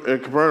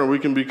Capernaum, we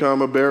can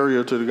become a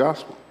barrier to the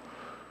gospel.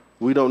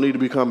 We don't need to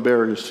become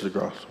barriers to the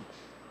gospel.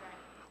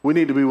 We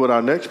need to be, what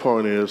our next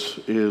point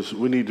is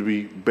we need to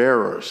be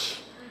bearers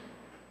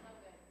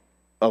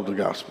of the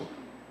gospel.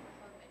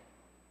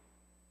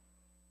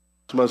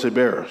 Somebody say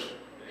bearers.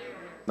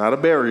 Not a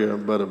barrier,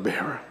 but a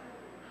bearer.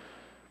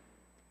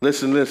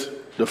 Listen.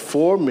 The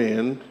 4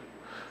 men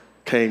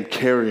came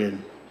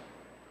carrying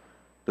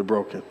the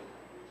broken.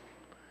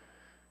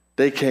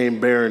 They came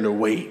bearing the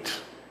weight.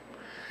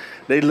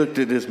 They looked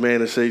at this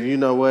man and said, you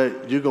know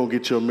what? You're going to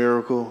get your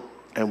miracle,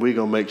 and we're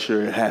going to make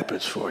sure it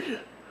happens for you.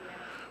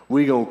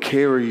 We're going to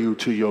carry you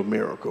to your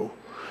miracle.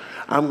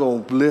 I'm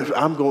going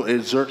to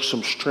exert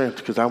some strength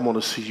because I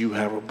want to see you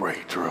have a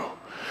breakthrough.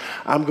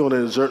 I'm going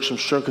to exert some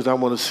strength because I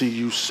want to see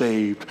you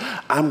saved.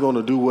 I'm going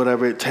to do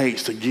whatever it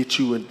takes to get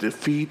you at the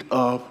feet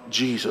of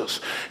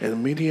Jesus.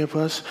 And many of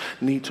us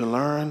need to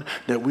learn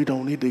that we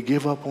don't need to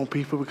give up on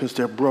people because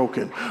they're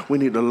broken. We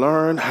need to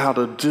learn how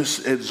to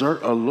just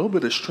exert a little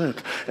bit of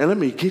strength. And let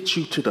me get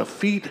you to the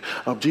feet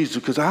of Jesus,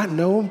 because I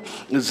know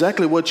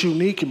exactly what you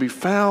need can be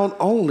found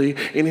only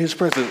in his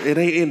presence. It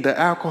ain't in the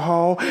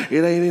alcohol.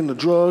 It ain't in the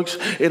drugs.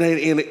 It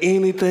ain't in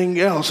anything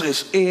else.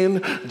 It's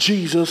in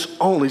Jesus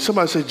only.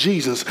 Somebody say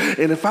Jesus.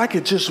 And if I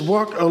could just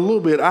work a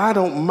little bit, I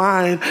don't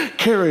mind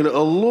carrying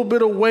a little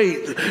bit of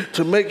weight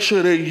to make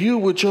sure that you,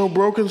 with your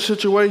broken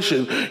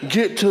situation,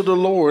 get to the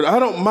Lord. I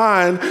don't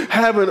mind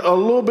having a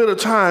little bit of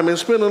time and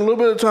spending a little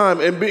bit of time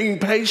and being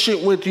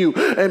patient with you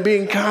and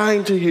being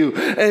kind to you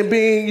and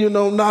being,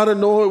 not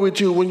annoyed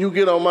with you when you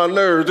get on my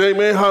nerves.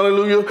 Amen.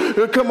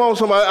 Hallelujah. Come on,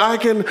 somebody.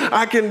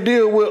 I can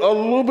deal with a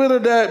little bit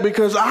of that,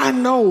 because I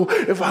know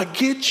if I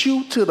get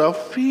you to the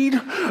feet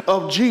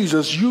of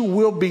Jesus, you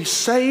will be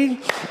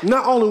saved.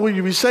 Not only will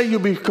you be saved,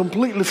 you'll be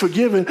completely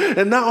forgiven.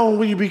 And not only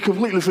will you be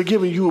completely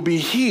forgiven, you will be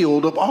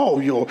healed of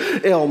all your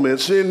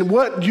ailments. And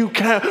what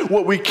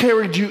we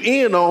carried you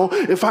in on,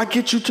 if I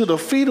get you to the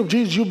feet of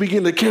Jesus, you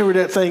begin to carry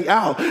that thing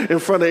out in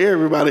front of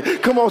everybody.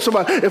 Come on,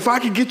 somebody. If I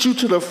can get you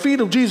to the feet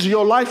of Jesus,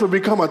 your life will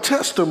become a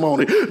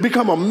testimony,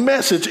 become a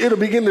message. It'll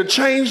begin to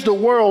change the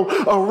world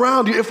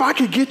around you. If I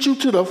could get you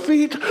to the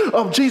feet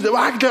of Jesus,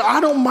 I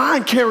don't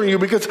mind carrying you,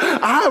 because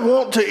I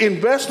want to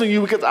invest in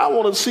you, because I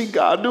want to see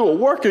God do a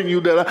work in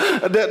you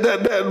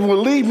that will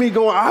leave me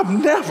going, I've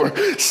never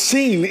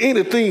seen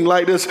anything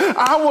like this.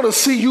 I want to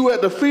see you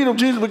at the feet of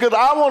Jesus, because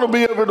I want to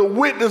be able to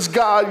witness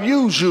God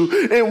use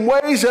you in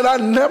ways that I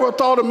never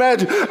thought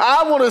imagined.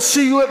 I want to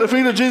see you at the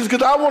feet of Jesus,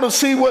 because I want to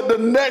see what the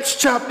next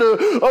chapter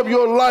of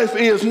your life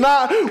is,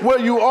 not where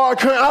you are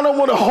currently. I don't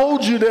want to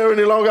hold you there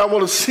any longer. I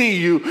want to see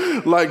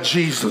you like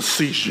Jesus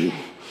sees you.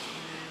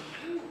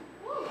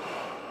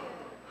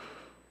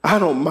 I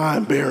don't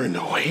mind bearing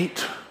the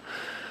weight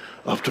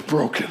of the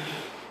broken.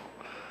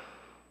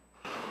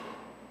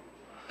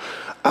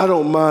 I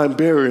don't mind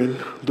bearing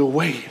the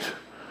weight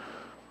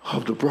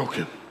of the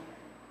broken.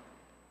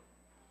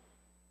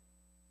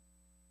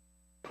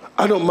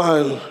 I don't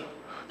mind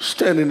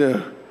standing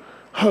there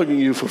hugging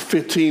you for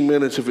 15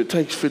 minutes if it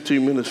takes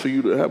 15 minutes for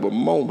you to have a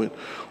moment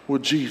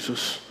with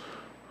Jesus.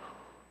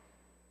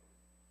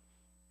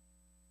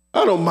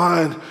 I don't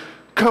mind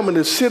coming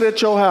to sit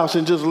at your house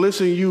and just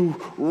listen to you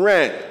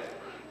rant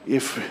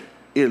if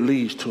it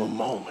leads to a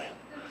moment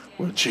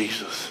with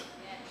Jesus.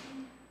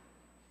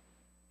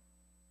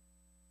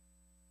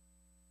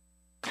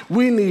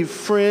 We need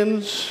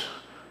friends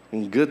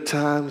in good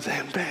times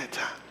and bad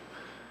times.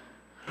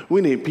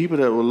 We need people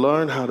that will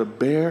learn how to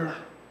bear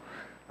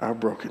our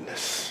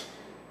brokenness.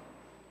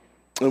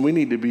 And we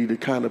need to be the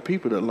kind of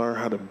people that learn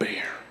how to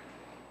bear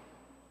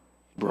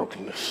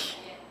brokenness.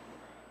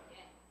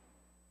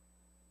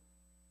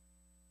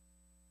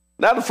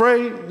 Not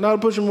afraid, not to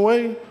push them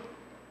away.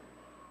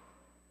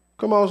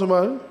 Come on,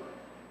 somebody.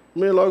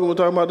 Me and Logan were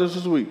talking about this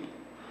week.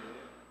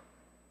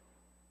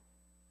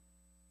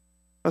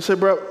 I said,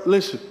 bro,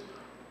 listen,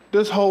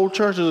 this whole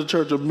church is a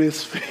church of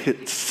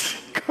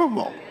misfits. Come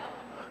on.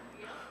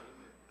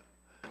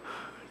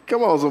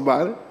 Come on,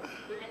 somebody.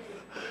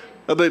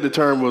 I think the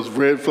term was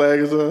red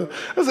flag or something.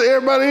 I said,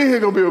 everybody in here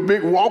going to be a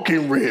big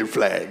walking red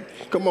flag.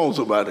 Come on,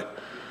 somebody.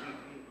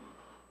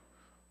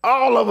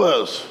 All of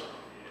us.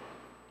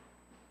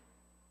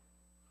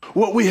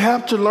 What we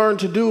have to learn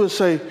to do is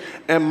say,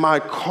 am I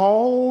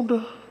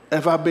called,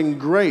 have I been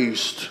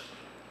graced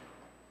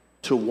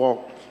to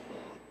walk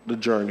the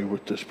journey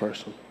with this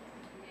person?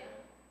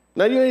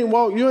 Now, you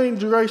ain't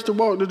graced to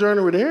walk the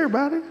journey with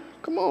everybody.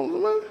 Come on,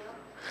 somebody.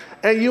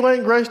 And you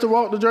ain't graced to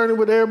walk the journey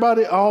with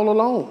everybody all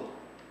alone.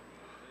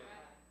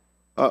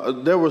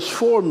 There was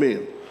 4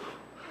 men.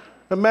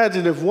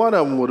 Imagine if one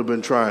of them would have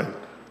been trying.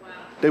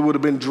 They would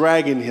have been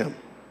dragging him.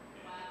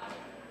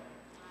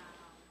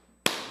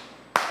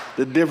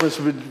 The difference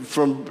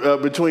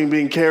between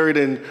being carried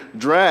and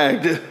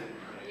dragged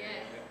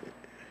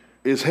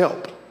is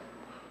help.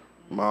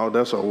 Wow,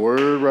 that's a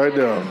word right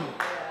there.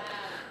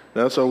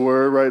 That's a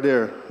word right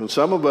there. And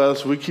some of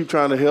us, we keep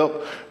trying to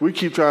help. We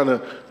keep trying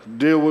to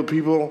deal with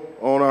people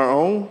on our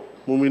own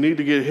when we need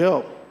to get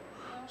help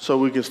so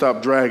we can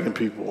stop dragging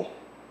people.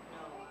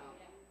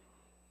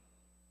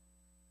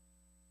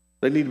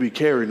 They need to be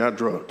carried, not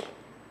drugged.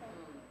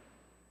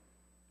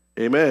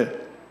 Amen.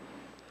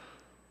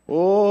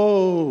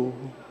 Oh.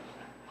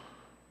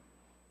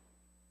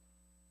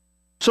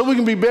 So we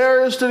can be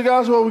barriers to the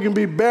gospel, or we can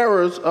be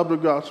bearers of the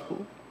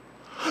gospel.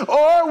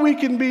 Or we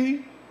can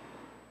be,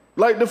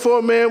 like the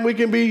 4 men, we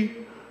can be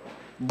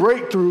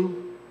breakthrough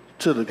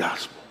to the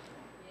gospel.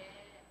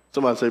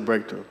 Somebody say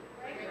breakthrough.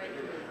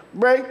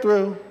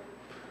 Breakthrough.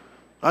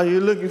 Are you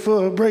looking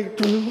for a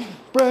breakthrough?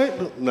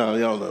 Breakthrough. No,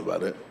 y'all know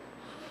about that.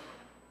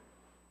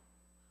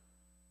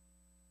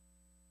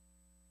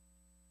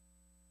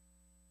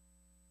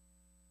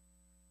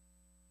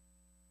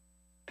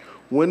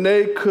 When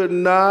they could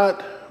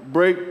not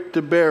break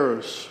the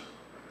barriers,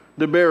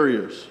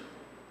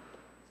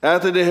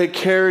 after they had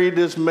carried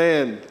this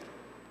man,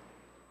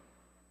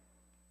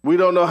 we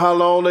don't know how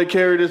long they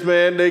carried this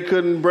man. They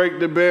couldn't break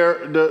the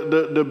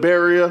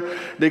barrier.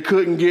 They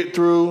couldn't get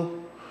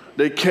through.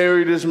 They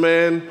carried this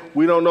man.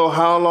 We don't know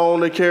how long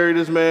they carried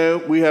this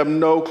man. We have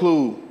no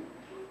clue.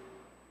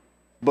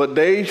 But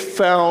they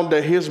found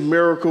that his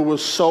miracle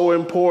was so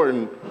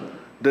important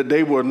that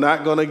they were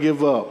not going to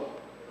give up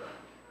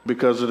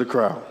because of the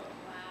crowd.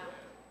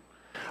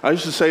 I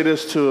used to say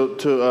this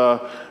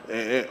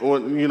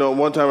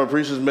one time I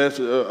preached this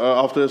message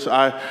off this.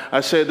 I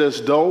said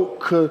this: don't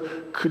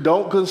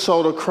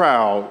consult a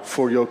crowd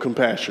for your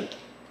compassion.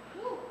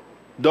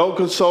 Don't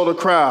consult a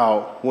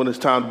crowd when it's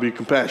time to be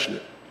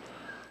compassionate.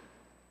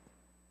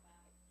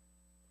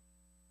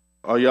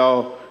 Are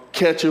y'all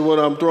catching what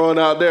I'm throwing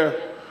out there?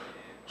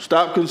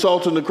 Stop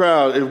consulting the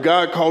crowd. If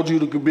God called you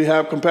to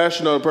have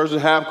compassion on a person,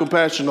 have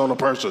compassion on a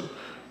person.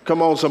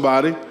 Come on,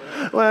 somebody.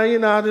 Well,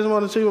 I just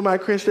want to see what my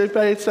Christian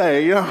faith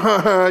say. Your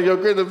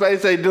Christian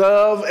faith say,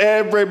 love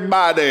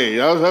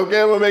everybody.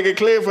 Okay, I'm going to make it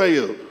clear for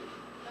you.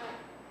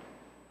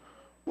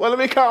 Well, let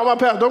me call my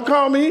pastor. Don't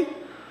call me.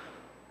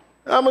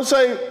 I'm going to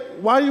say,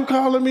 why are you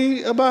calling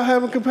me about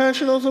having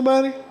compassion on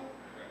somebody?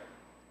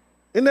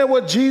 Isn't that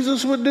what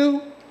Jesus would do?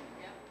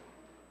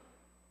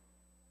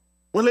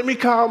 Well, let me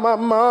call my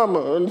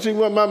mama and see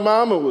what my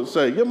mama would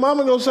say. Your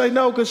mama going to say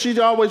no because she's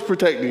always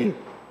protecting you.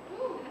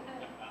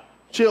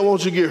 She don't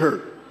want you to get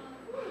hurt.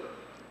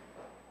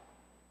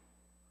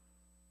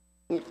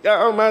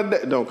 My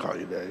dad, don't call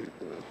you daddy.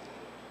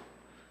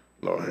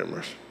 Lord have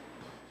mercy.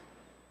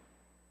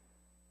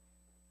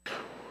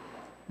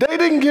 They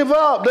didn't give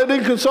up. They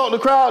didn't consult the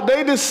crowd.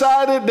 They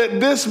decided that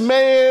this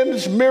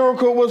man's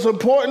miracle was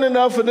important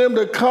enough for them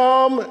to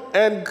come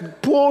and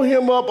pull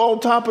him up on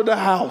top of the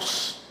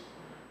house.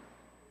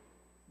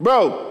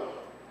 Bro,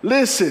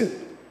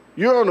 listen,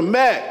 you're on the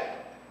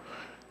mat.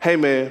 Hey,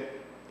 man.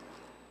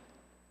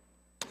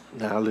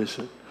 Now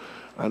listen,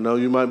 I know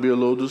you might be a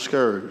little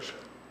discouraged,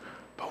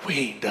 but we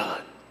ain't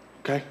done,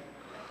 okay?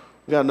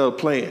 We got another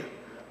plan.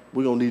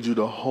 We're going to need you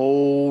to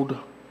hold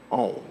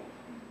on.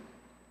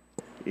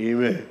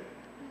 Amen.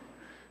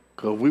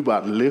 Because we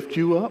about to lift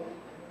you up.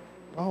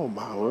 Oh,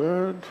 my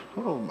word.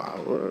 Oh, my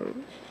word.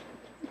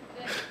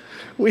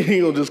 We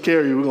ain't going to just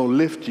carry you. We're going to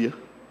lift you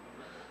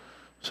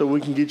so we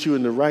can get you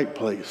in the right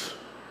place.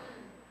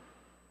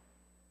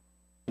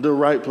 The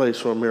right place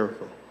for a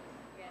miracle.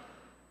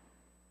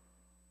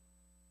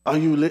 Are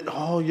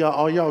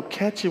y'all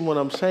catching what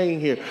I'm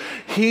saying here?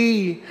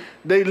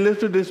 They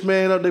lifted this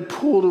man up, they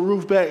pulled the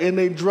roof back, and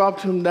they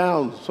dropped him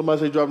down.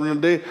 Somebody say dropped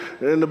him down.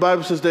 And the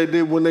Bible says they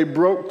did when they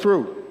broke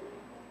through.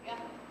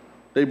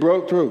 They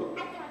broke through.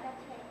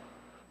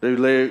 They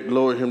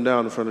lowered him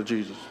down in front of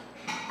Jesus.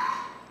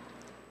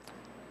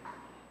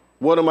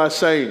 What am I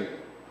saying?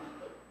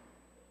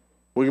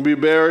 We can be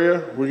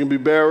barrier, we can be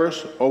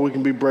bearers, or we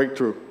can be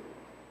breakthrough.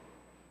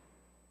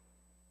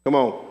 Come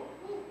on.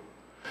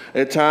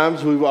 At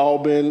times, we've all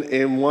been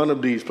in one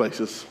of these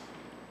places.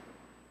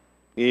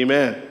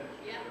 Amen.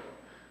 Yeah.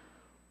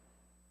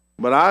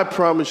 But I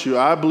promise you,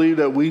 I believe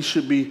that we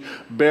should be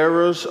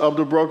bearers of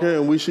the broken,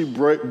 and we should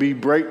be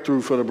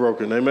breakthrough for the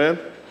broken. Amen.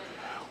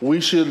 We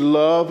should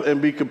love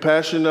and be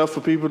compassionate enough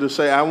for people to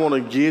say, I want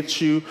to get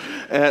you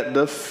at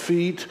the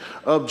feet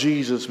of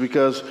Jesus.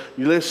 Because,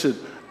 listen,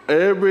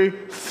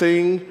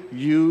 everything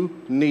you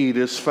need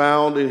is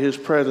found in his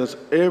presence.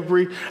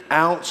 Every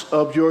ounce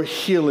of your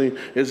healing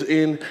is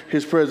in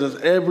his presence.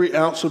 Every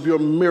ounce of your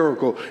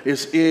miracle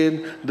is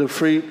in the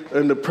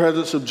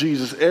presence of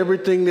Jesus.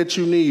 Everything that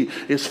you need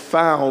is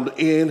found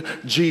in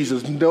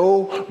Jesus.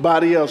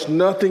 Nobody else,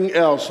 nothing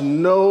else.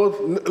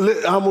 No,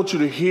 I want you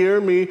to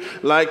hear me.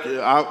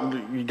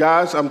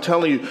 Guys, I'm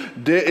telling you,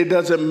 it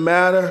doesn't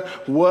matter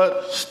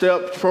what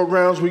step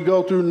programs we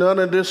go through. None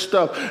of this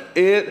stuff.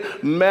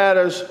 It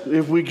matters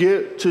if we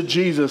get to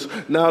Jesus.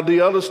 Now,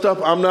 the other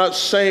stuff I'm not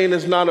saying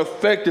is not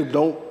effective.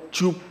 Don't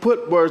you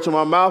put words in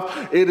my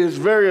mouth. It is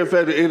very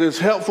effective. It is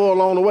helpful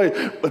along the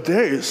way. But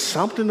there is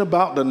something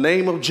about the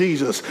name of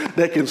Jesus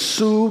that can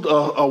soothe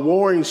a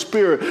warring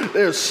spirit.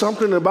 There's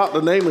something about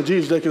the name of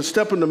Jesus that can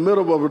step in the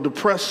middle of a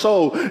depressed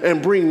soul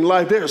and bring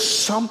life. There's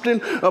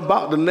something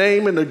about the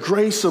name and the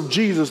grace of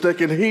Jesus that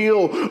can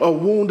heal a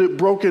wounded,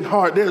 broken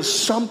heart. There's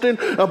something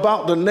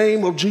about the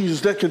name of Jesus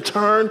that can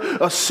turn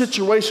a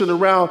situation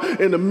around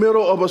in the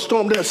middle of a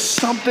storm. There's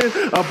something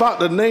about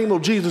the name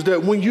of Jesus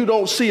that when you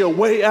don't see a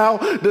way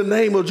out, the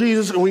name of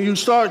Jesus, when you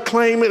start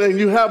claiming and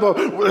you have a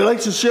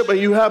relationship and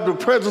you have the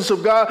presence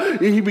of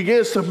God, he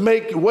begins to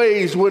make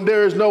ways when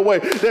there is no way.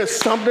 There's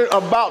something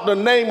about the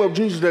name of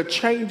Jesus that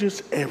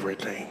changes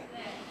everything.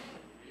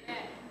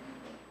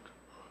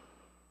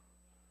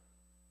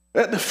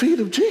 At the feet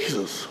of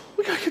Jesus.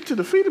 We got to get to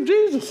the feet of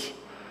Jesus.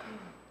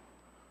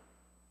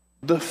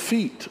 The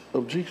feet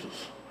of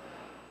Jesus.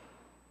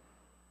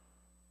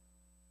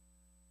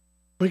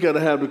 We got to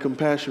have the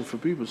compassion for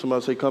people.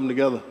 Somebody say, come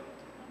together.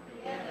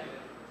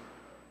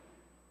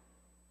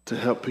 To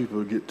help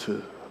people get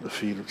to the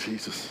feet of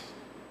Jesus.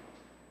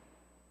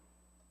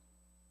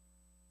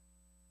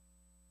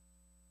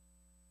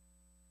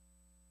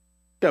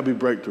 Got to be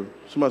breakthrough.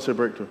 Somebody say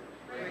breakthrough.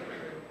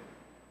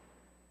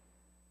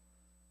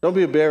 Don't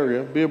be a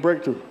barrier. Be a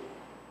breakthrough.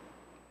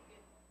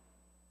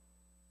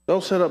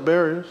 Don't set up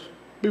barriers.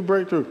 Be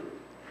breakthrough.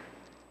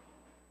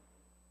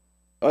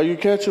 Are you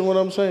catching what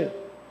I'm saying?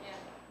 Yeah.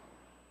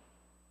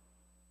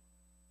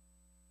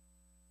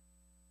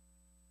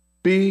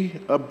 Be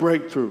a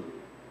breakthrough.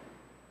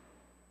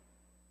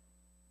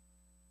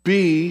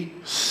 Be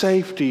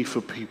safety for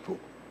people.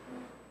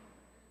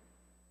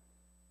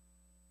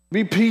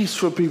 Be peace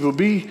for people.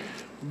 Be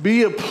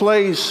a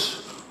place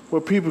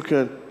where people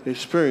can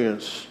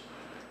experience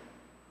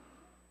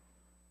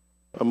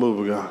a move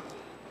of God.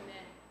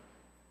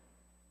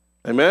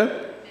 Amen?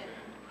 Amen?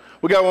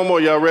 We got one more.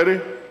 Y'all ready?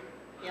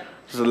 Yep.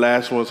 This is the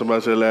last one.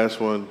 Somebody say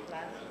last one.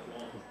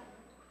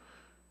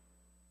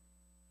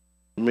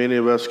 Many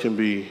of us can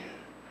be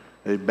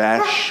a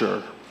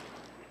basher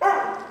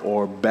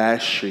or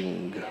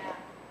bashing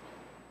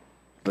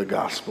the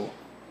gospel.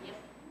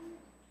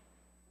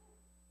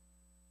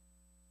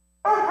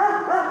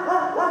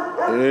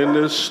 In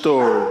this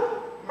story,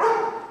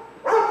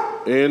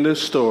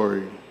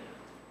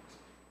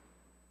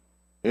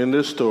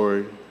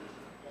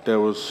 there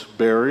was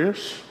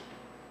barriers,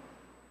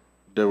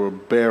 there were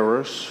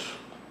bearers,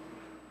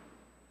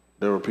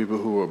 there were people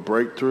who were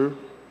breakthrough,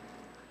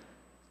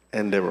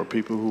 and there were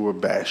people who were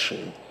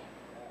bashing.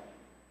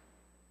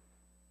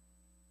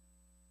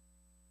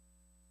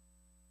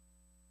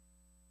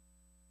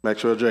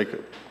 Maxwell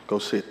Jacob, go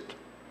sit.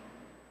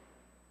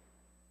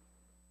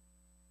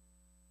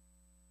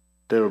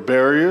 There were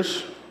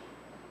barriers,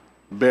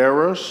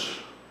 bearers,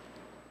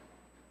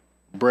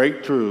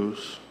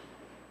 breakthroughs,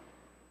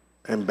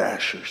 and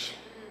bashers.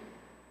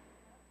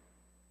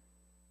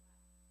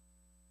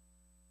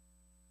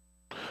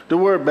 The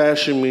word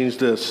bashing means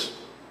this.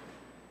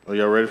 Are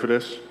y'all ready for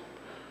this?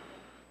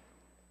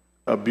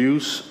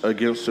 Abuse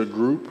against a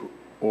group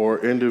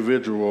or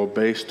individual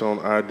based on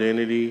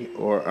identity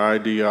or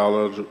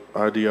ideological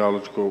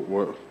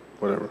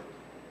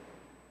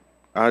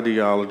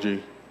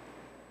ideology,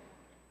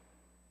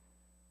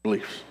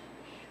 beliefs.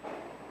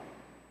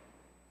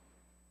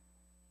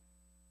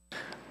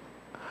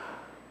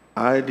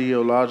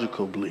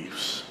 Ideological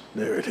beliefs.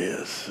 There it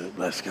is.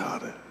 Bless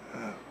God.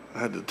 I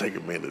had to take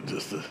a minute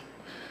just to.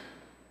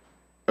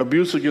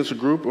 Abuse against a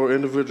group or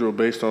individual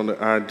based on the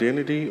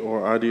identity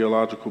or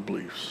ideological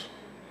beliefs.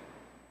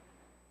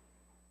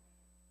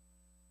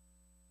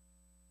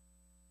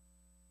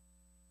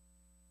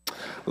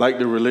 Like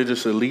the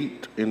religious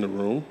elite in the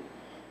room,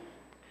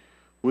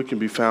 we can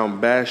be found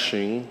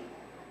bashing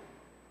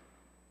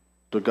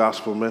the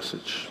gospel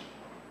message.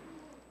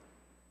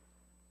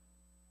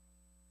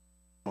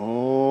 Oh,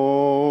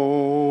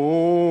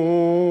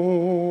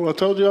 I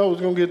told you I was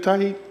going to get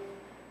tight.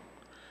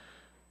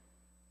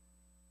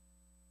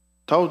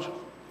 Told you.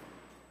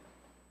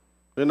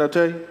 Didn't I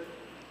tell you?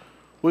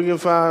 We can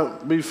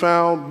be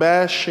found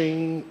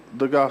bashing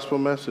the gospel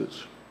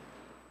message.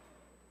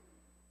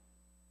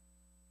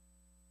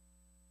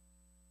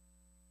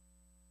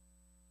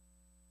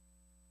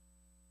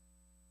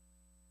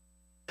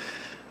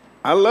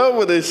 I love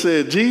what they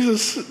said.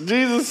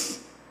 Jesus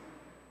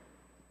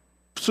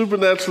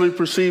supernaturally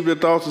perceived their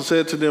thoughts and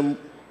said to them,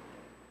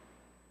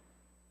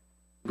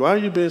 why are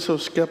you being so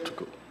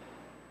skeptical?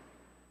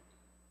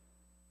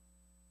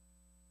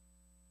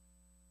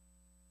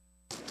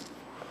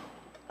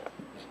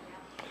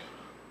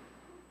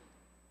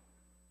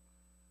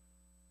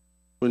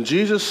 When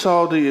Jesus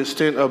saw the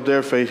extent of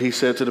their faith, he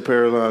said to the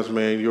paralyzed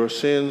man, your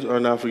sins are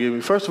now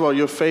forgiven. First of all,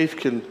 your faith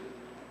can,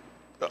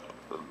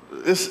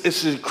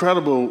 it's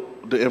incredible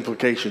the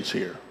implications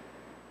here.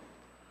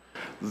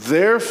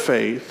 Their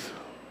faith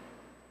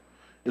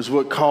is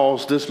what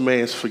caused this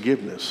man's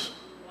forgiveness.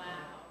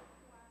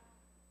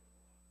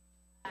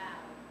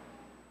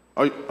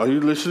 Wow. Are you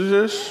listening to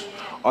this?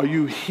 Are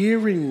you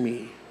hearing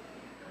me?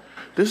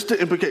 This is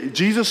the implication.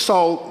 Jesus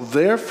saw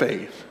their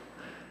faith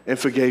and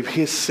forgave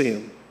his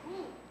sin.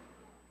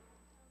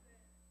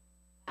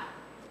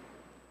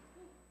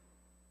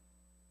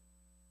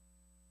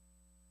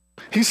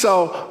 He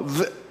saw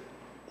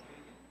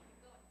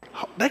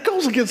that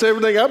goes against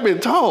everything I've been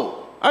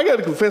taught. I got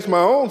to confess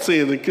my own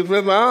sins and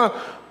confess my own.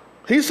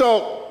 He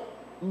saw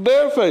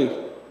their faith,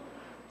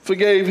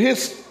 forgave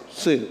his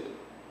sin.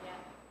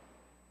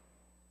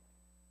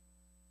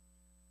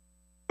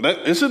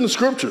 It's in the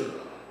scripture.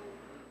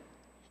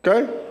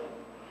 Okay?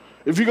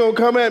 If you're going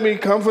to come at me,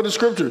 come for the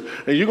scripture.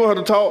 And you're going to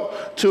have to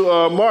talk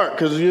to Mark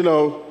because,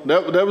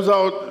 that was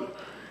all.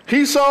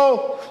 He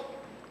saw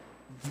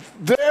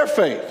their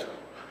faith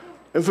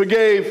and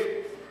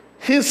forgave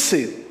his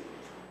sin.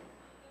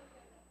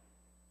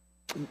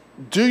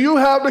 Do you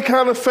have the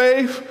kind of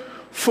faith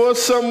for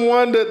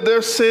someone that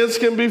their sins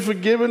can be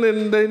forgiven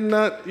and they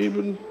not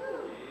even?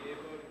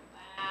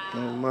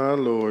 Oh, my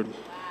Lord.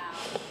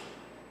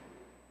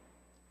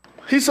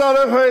 He saw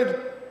that faith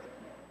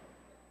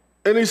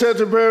and he said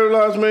to the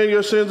paralyzed man,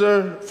 your sins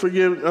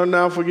are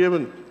now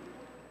forgiven.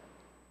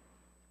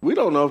 We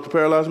don't know if the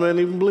paralyzed man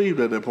even believed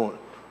at that point.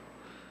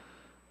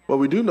 But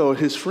we do know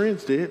his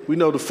friends did. We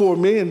know the 4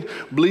 men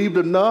believed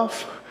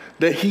enough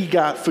that he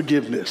got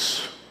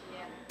forgiveness.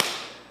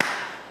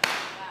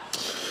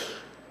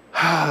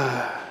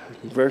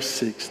 Verse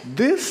 6,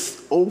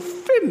 this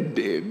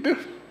offended.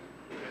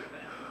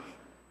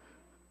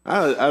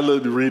 I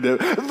love to read that.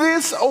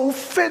 This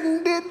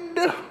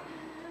offended.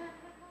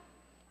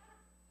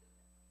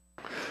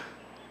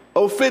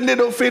 Offended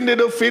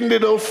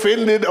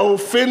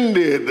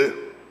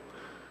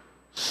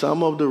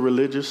some of the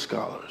religious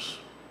scholars.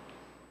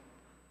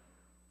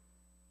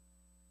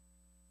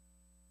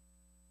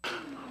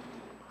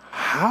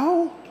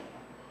 How?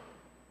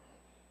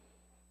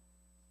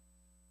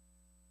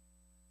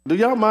 Do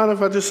y'all mind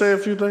if I just say a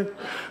few things?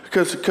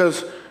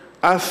 Because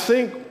I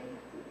think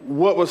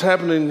what was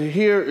happening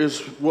here is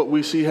what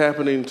we see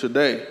happening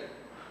today.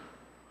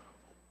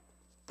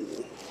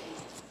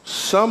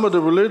 Some of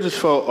the religious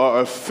folk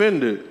are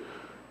offended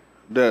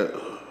that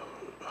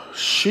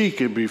she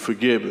can be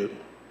forgiven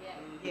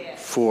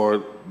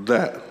for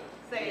that.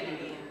 Say it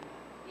again.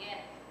 Yes.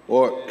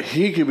 Or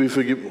he can be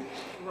forgiven.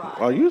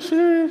 Right. Are you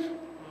serious?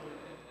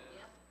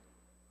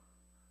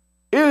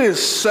 It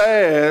is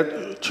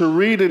sad to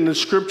read in the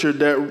scripture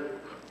that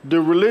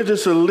the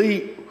religious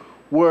elite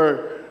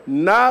were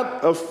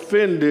not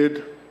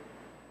offended.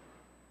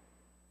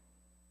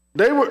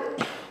 They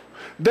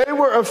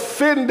were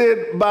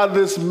offended by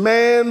this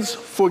man's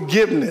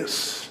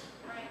forgiveness.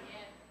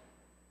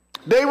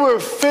 They were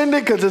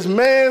offended because this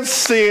man's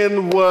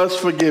sin was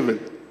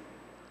forgiven.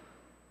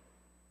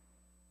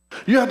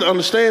 You have to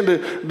understand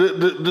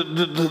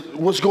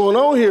what's going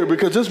on here,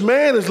 because this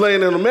man is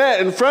laying on a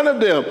mat in front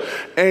of them.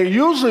 And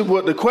usually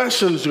what the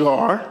questions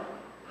are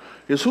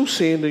is, who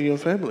sinned in your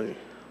family?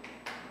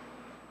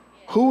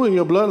 Who in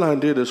your bloodline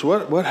did this?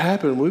 What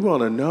happened? We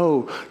want to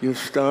know your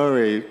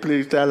story.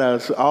 Please tell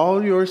us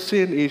all your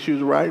sin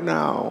issues right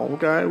now,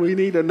 okay? We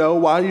need to know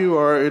why you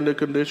are in the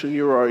condition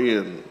you are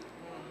in.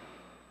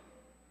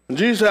 And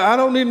Jesus said, I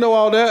don't need to know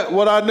all that.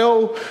 What I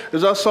know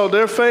is I saw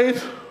their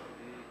faith,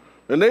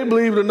 and they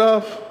believed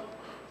enough.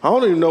 I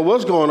don't even know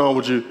what's going on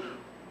with you,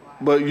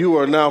 but you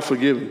are now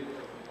forgiven.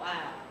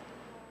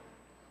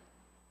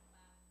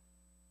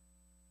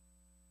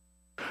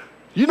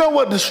 You know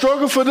what the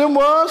struggle for them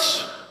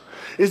was?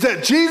 Is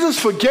that Jesus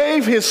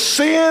forgave his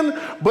sin,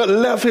 but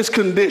left his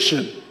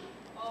condition.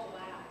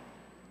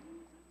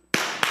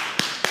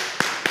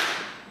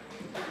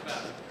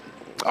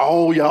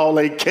 Oh, y'all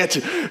ain't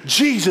catching.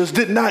 Jesus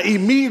did not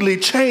immediately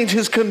change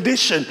his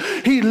condition.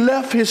 He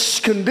left his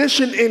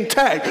condition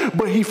intact,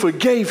 but he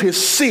forgave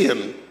his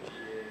sin.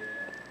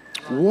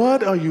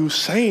 What are you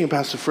saying,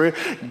 Pastor Fred?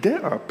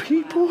 There are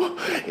people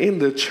in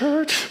the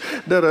church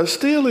that are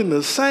still in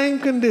the same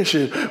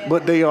condition,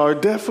 but they are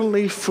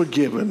definitely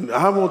forgiven.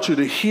 I want you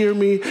to hear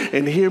me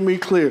and hear me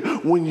clear.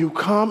 When you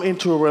come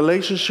into a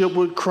relationship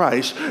with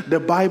Christ, the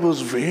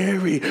Bible's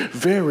very,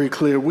 very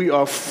clear. We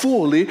are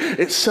fully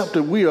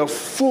accepted. We are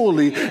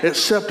fully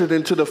accepted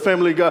into the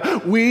family of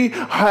God. We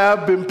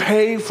have been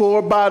paid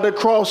for by the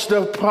cross.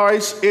 The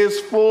price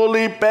is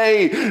fully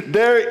paid.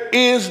 There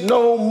is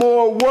no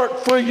more work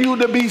for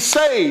you to be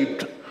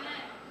saved.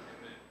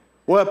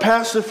 Well,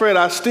 Pastor Fred,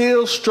 I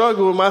still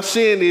struggle with my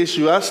sin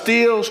issue. I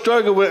still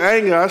struggle with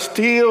anger. I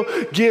still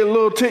get a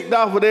little ticked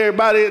off with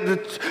everybody at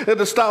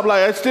the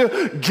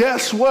stoplight.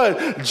 Guess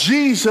what?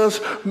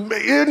 Jesus,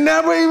 it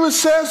never even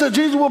says that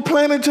Jesus was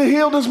planning to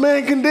heal this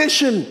man's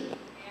condition.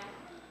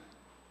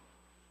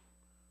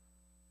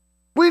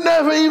 We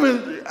never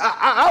even,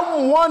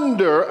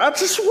 I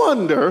just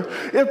wonder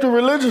if the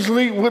religious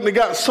league wouldn't have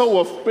got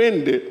so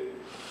offended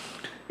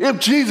if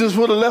Jesus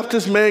would have left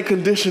this man's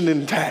condition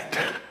intact.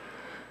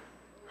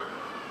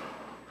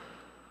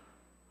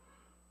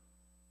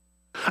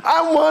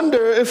 I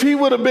wonder if he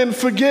would have been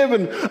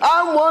forgiven.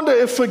 I wonder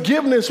if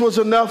forgiveness was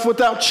enough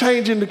without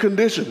changing the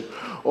condition.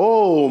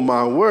 Oh,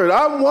 my word.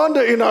 I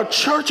wonder in our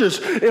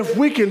churches if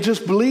we can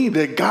just believe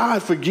that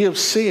God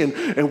forgives sin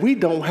and we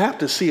don't have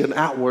to see an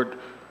outward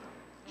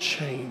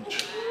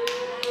change.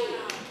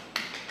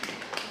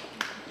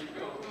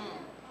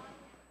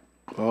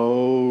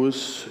 Oh,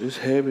 it's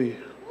heavy.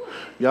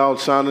 Y'all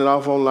signing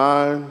off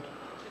online.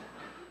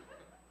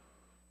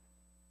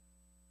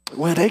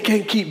 Well, they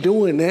can't keep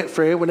doing that,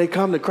 Fred, when they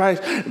come to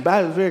Christ. The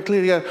Bible is very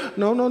clear.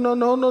 No.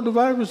 The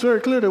Bible is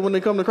very clear that when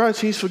they come to Christ,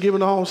 he's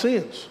forgiven all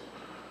sins.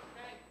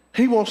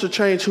 He wants to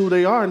change who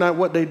they are, not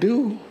what they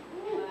do.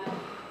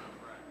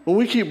 When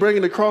we keep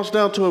bringing the cross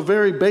down to a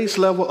very base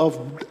level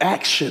of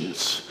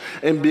actions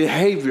and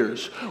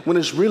behaviors, when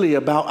it's really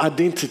about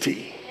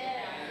identity.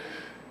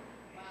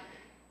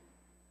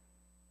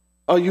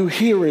 Are you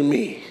hearing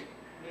me?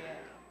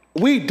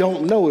 We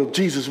don't know if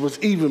Jesus was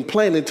even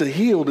planning to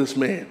heal this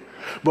man.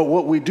 But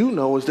what we do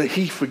know is that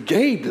he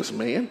forgave this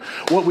man.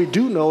 What we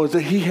do know is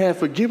that he had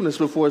forgiveness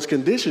before his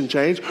condition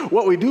changed.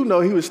 What we do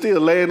know, he was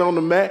still laying on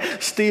the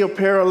mat, still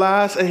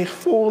paralyzed and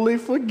fully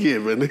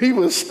forgiven. He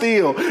was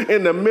still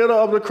in the middle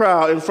of the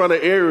crowd in front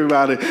of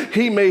everybody.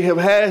 He may have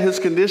had his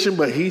condition,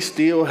 but he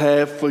still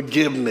had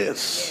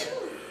forgiveness.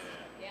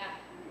 Yeah.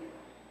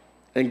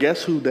 And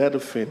guess who that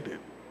offended?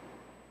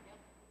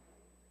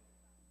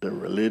 The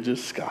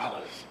religious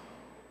scholars.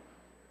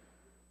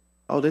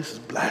 Oh, this is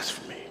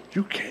blasphemy.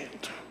 You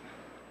can't.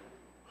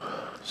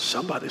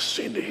 Somebody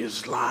send to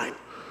his line.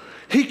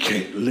 He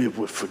can't live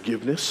with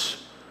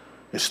forgiveness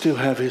and still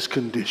have his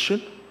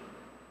condition.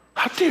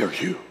 How dare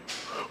you?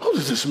 Who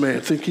does this man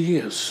think he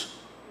is?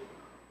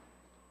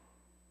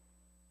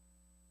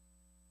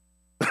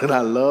 And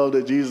I love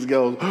that Jesus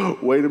goes,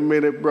 wait a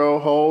minute, bro.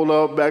 Hold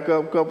up, back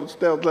up a couple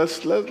steps.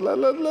 Let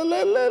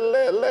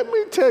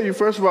me tell you.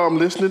 First of all, I'm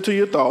listening to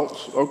your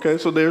thoughts. Okay,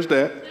 so there's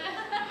that.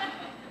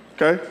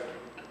 Okay?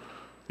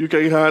 You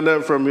can't hide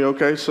that from me,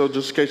 okay? So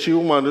just in case you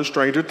wonder,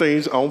 Stranger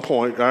Things on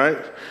point, all right?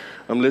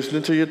 I'm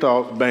listening to your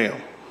thoughts, bam.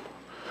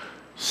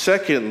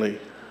 Secondly,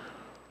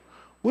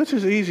 which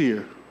is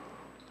easier?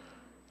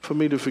 For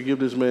me to forgive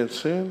this man's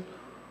sin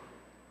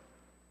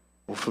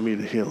or for me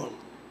to heal him?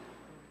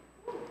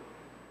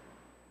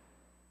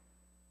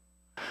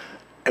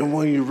 And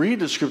when you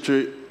read the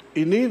scripture,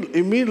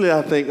 immediately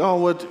I think, oh,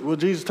 what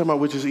Jesus talking about,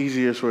 which is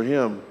easier for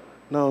him?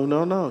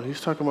 No.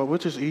 He's talking about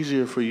which is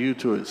easier for you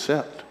to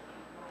accept.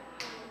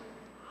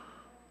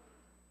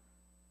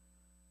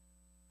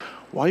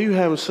 Why are you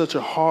having such a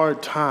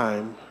hard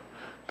time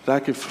that I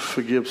can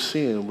forgive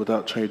sin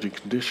without changing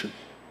condition?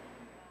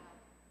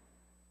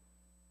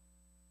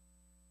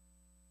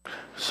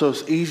 So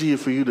it's easier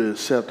for you to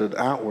accept an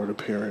outward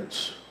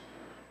appearance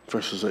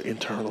versus an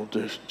internal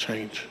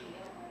change.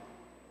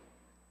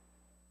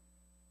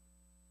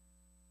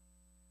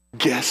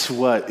 Guess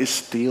what? It's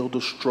still the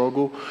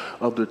struggle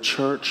of the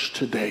church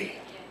today.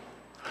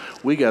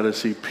 We got to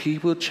see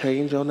people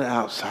change on the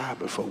outside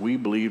before we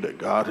believe that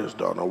God has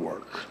done a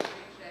work.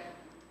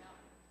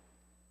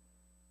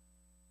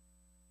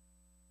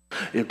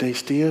 If they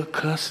still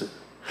cussing,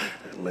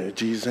 maybe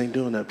Jesus ain't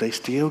doing that. If they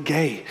still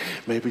gay,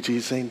 maybe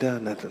Jesus ain't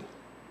done nothing.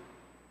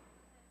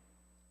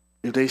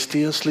 If they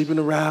still sleeping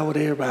around with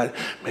everybody,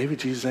 maybe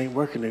Jesus ain't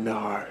working in their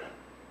heart.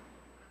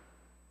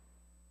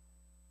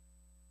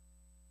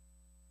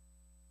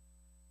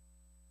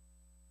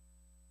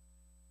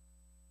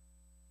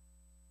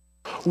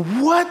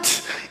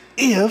 What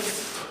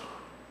if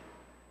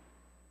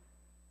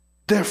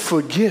they're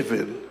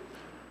forgiven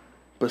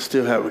but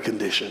still have a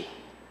condition?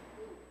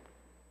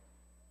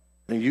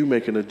 And you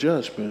making a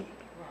judgment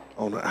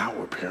on the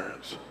outward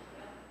appearance.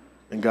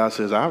 And God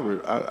says, I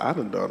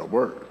done the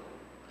work.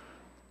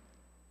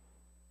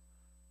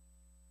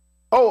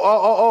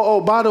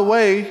 By the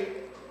way,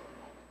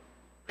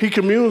 he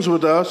communes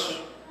with us.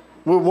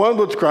 We're one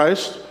with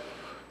Christ.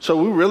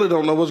 So we really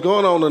don't know what's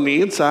going on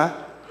the inside.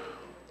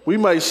 We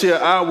might see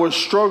an outward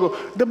struggle.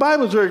 The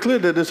Bible is very clear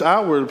that this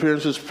outward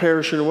appearance is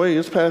perishing away.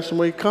 It's passing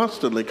away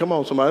constantly. Come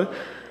on, somebody.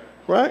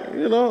 Right?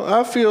 You know,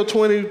 I feel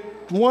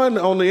 21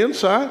 on the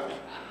inside.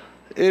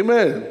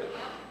 Amen.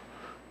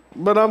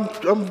 But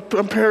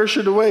I'm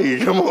perishing away.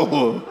 Come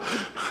on.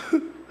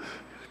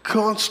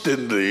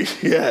 Constantly,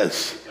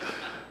 yes.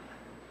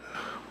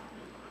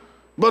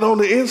 But on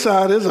the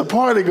inside, there's a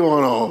party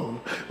going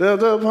on.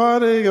 There's a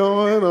party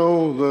going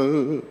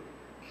on.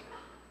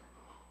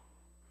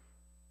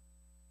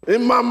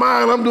 In my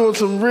mind, I'm doing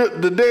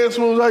the dance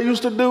moves I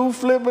used to do,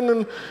 flipping.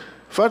 And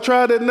if I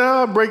tried it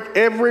now, I'd break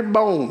every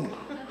bone.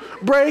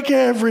 Break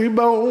every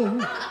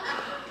bone.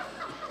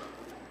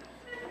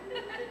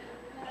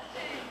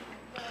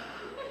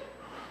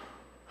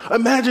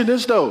 Imagine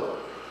this, though.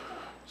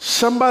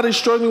 Somebody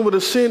struggling with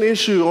a sin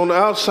issue on the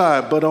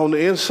outside, but on the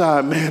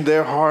inside, man,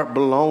 their heart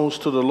belongs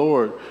to the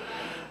Lord.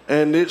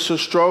 And it's a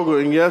struggle.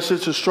 And yes,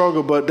 it's a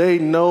struggle, but they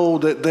know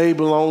that they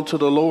belong to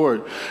the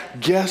Lord.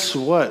 Guess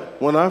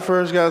what? When I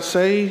first got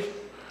saved,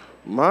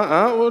 my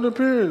outward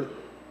appearance,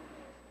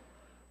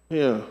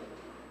 yeah.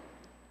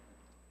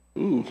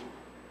 Ooh.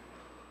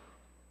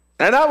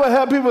 And I would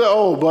have people that,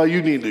 oh, boy,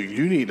 you need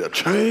to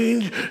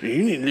change.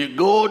 You need to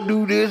go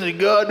do this and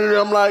go do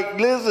that. I'm like,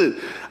 listen,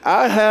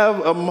 I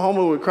have a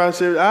moment with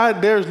Christ.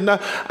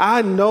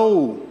 I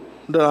know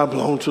that I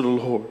belong to the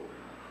Lord.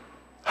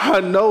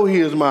 I know he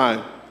is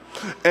mine.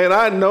 And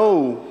I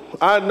know.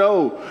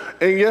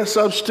 And yes,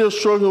 I'm still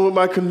struggling with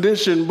my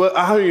condition, but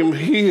I am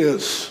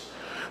his.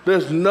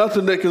 There's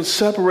nothing that can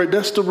separate.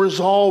 That's the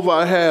resolve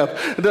I have.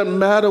 It doesn't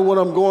matter what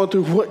I'm going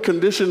through, what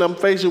condition I'm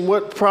facing,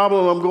 what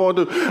problem I'm going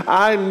through.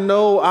 I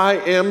know I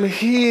am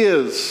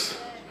his.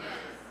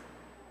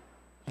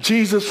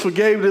 Jesus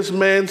forgave this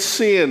man's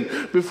sin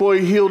before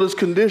he healed his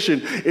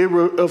condition. It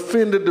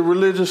offended the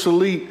religious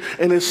elite,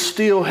 and it's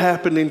still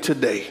happening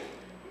today.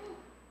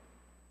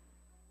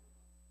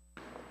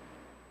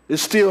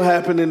 It's still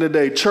happening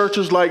today.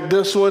 Churches like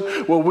this one,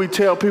 where we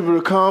tell people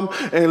to come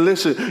and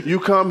listen,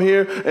 you come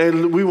here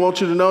and we want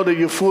you to know that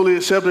you're fully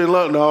accepted and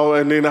loved. No,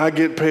 and then I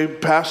get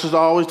paid. Pastors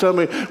always tell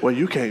me, well,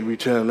 you can't be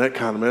telling that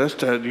kind of man.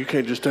 You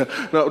can't just tell.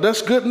 No,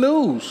 that's good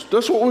news.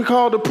 That's what we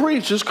call to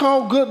preach. It's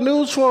called good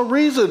news for a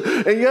reason.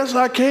 And yes,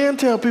 I can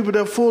tell people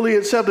they're fully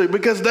accepted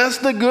because that's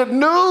the good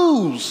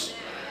news.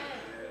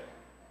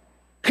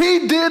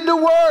 He did the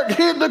work.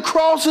 The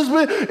cross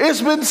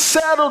it's been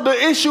settled.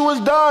 The issue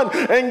is done.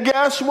 And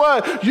guess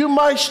what? You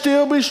might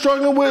still be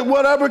struggling with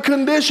whatever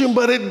condition,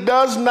 but it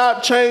does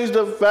not change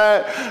the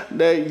fact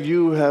that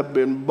you have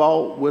been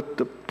bought with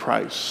the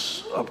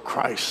price of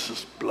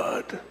Christ's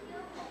blood.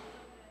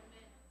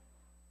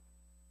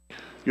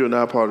 You're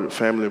now part of the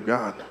family of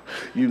God.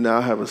 You now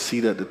have a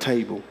seat at the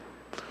table.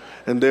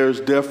 And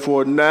there's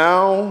therefore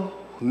now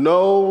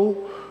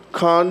no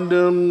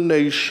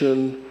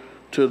condemnation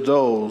to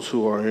those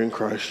who are in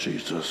Christ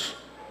Jesus.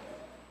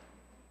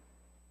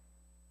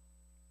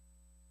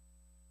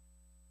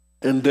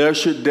 And there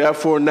should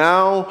therefore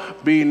now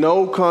be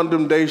no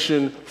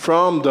condemnation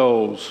from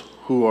those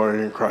who are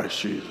in Christ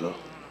Jesus.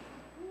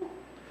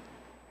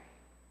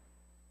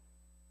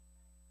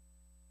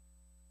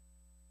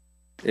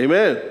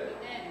 Amen.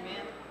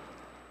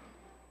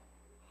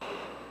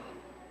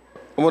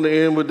 I want to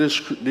end with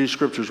these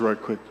scriptures right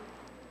quick.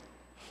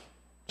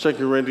 2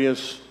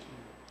 Corinthians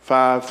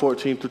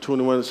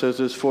 5:14-21, it says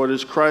this, for it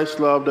is Christ's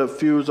love that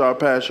fuels our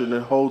passion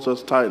and holds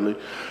us tightly,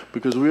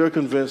 because we are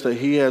convinced that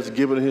he has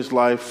given his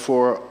life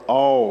for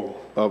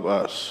all of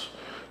us.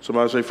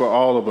 Somebody say, for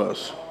all of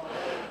us.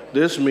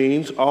 This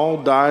means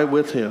all died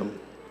with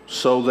him,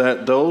 so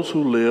that those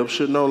who live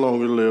should no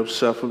longer live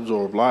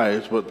self-absorbed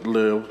lives, but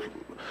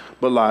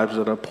lives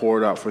that are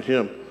poured out for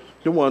him,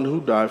 the one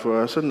who died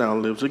for us and now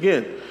lives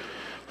again.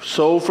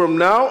 So from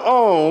now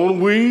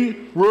on,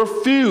 we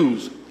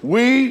refuse.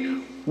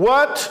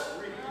 What?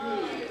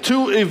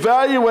 To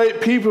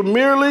evaluate people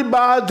merely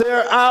by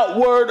their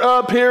outward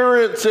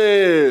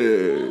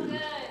appearances.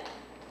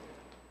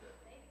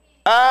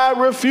 I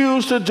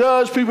refuse to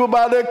judge people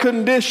by their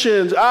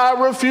conditions. I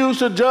refuse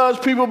to judge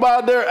people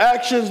by their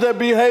actions, their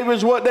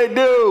behaviors, what they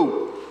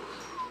do.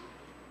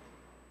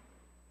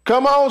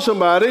 Come on,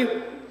 somebody.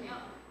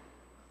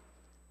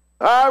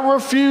 I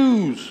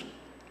refuse.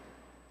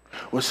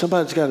 Well,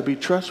 somebody's got to be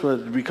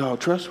trustworthy to be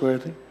called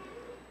trustworthy.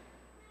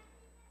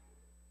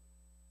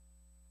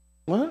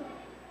 What?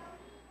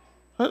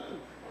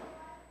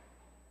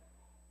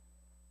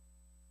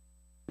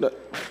 No.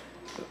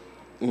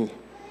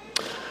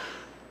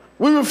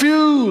 We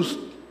refuse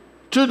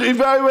to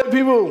evaluate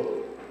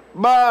people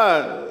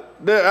by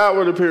their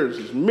outward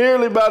appearances,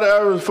 merely by the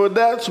outward, for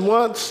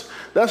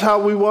that's how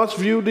we once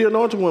viewed the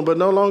Anointed One, but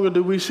no longer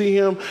do we see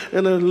him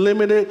in a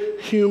limited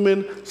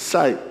human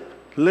sight.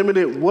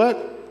 Limited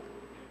what?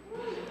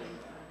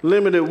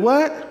 Limited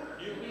what?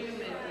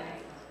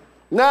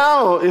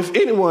 Now, if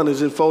anyone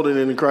is enfolded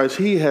in Christ,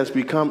 he has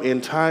become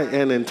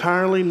an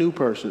entirely new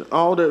person.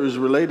 All that is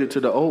related to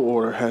the old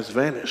order has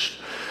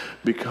vanished.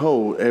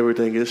 Behold,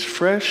 everything is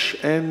fresh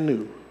and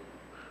new.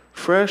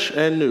 Fresh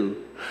and new.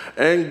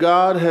 And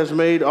God has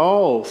made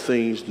all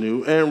things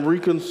new and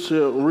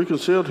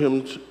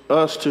reconciled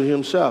us to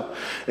himself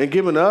and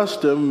given us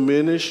the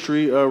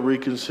ministry of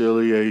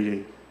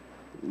reconciliating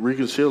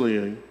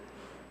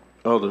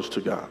others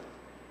to God.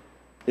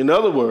 In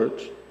other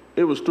words,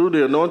 it was through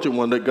the Anointed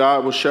One that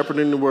God was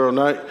shepherding the world,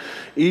 not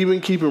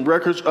even keeping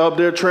records of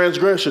their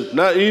transgressions,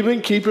 not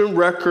even keeping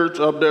records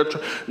of their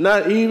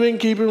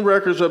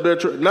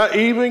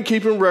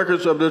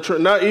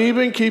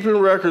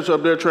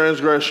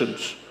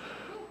transgressions.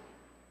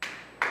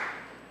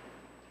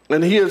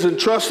 And he has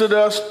entrusted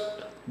us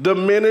the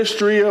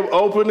ministry of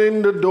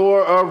opening the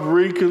door of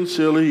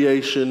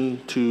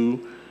reconciliation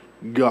to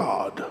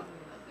God.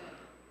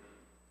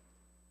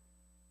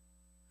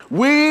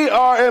 We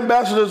are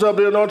ambassadors of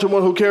the Anointed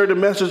One who carry the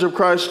message of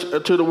Christ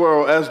to the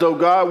world, as though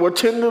God were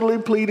tenderly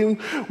pleading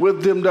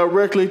with them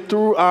directly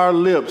through our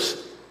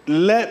lips.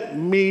 Let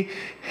me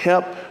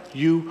help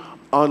you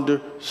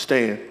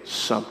understand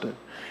something.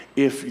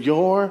 If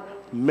your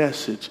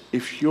message,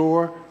 if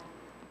your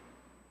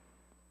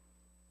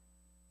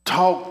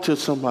talk to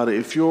somebody,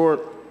 if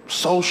your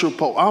social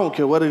post, I don't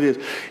care what it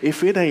is,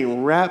 if it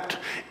ain't wrapped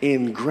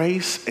in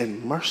grace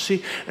and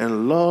mercy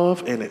and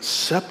love and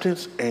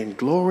acceptance and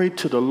glory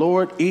to the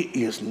Lord, it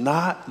is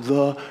not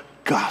the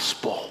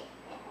gospel.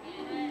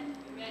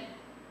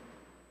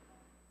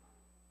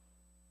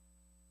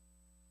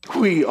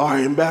 We are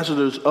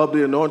ambassadors of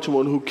the Anointed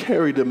One who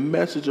carry the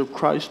message of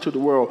Christ to the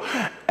world,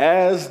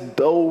 as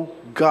though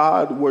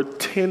God were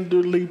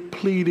tenderly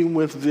pleading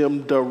with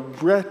them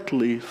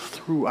directly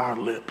through our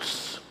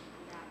lips.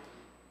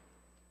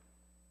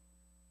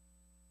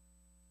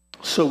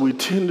 So we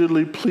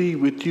tenderly plead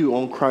with you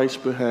on Christ's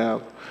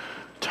behalf.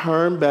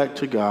 Turn back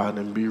to God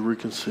and be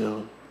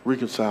reconciled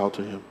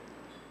to him.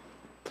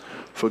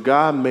 For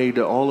God made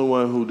the only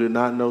one who did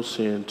not know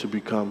sin to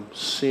become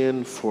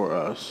sin for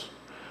us,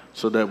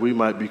 so that we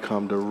might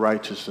become the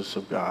righteousness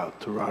of God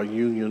through our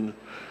union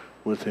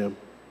with him.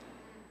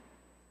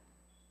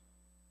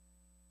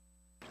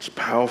 It's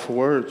powerful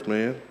words,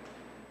 man.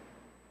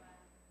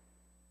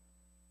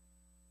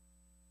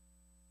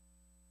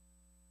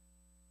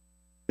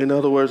 In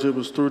other words, it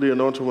was through the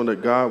Anointed One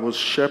that God was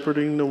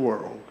shepherding the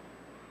world,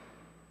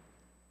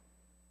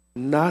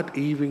 not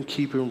even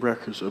keeping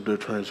records of their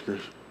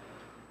transgression.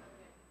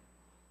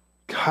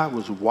 God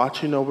was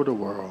watching over the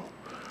world,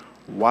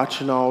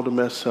 watching all the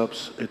mess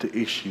ups and the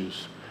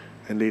issues,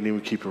 and they didn't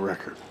even keep a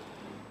record.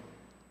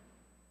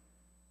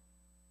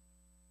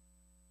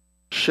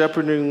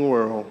 Shepherding the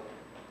world,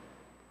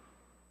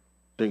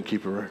 didn't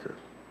keep a record.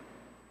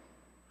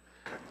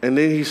 And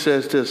then he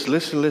says this,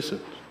 listen.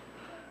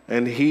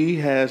 And he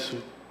has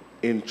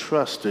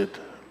entrusted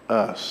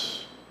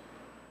us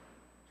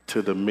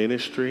to the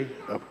ministry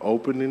of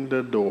opening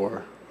the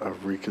door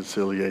of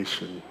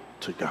reconciliation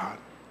to God.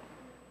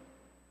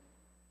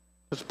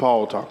 That's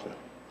Paul talking.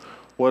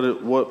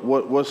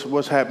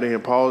 What's happening here?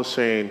 Paul is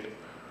saying,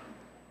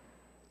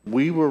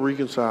 we were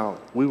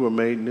reconciled. We were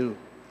made new.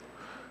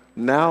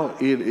 Now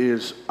it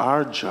is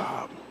our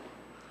job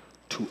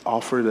to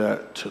offer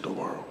that to the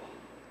world.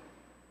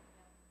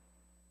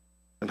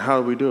 And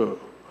how do we do it?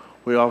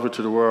 We offer it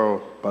to the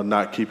world by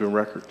not keeping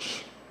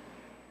records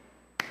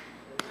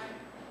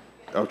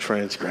of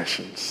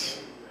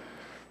transgressions.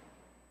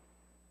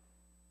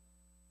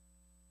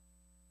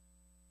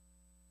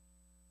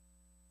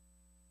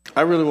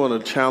 I really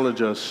want to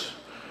challenge us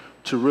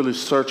to really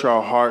search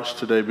our hearts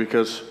today,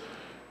 because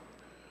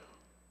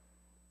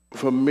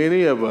for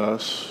many of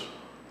us,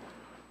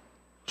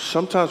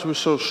 sometimes we're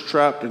so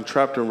trapped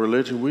in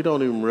religion, we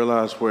don't even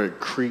realize where it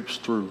creeps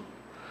through.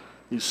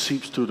 It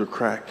seeps through the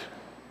crack.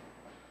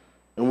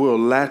 And we'll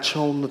latch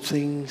on to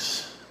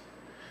things,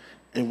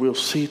 and we'll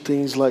see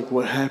things like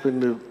what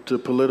happened to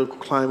political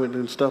climate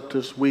and stuff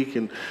this week,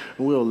 and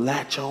we'll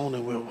latch on,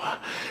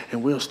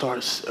 and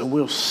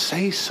we'll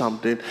say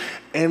something,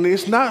 and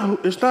it's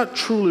not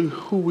truly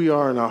who we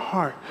are in our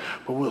heart,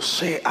 but we'll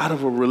say it out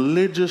of a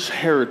religious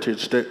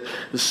heritage that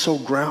is so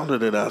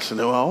grounded in us,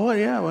 and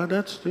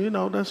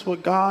that's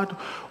what God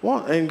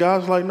wants. And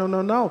God's like,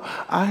 no.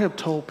 I have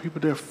told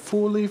people they're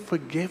fully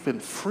forgiven,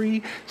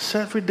 free,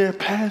 set free. Their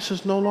past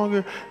is no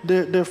longer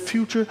their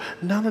future.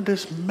 None of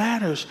this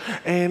matters.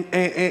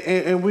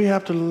 And we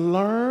have to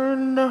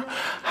learn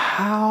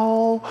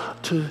how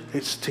to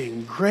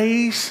extend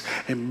grace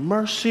and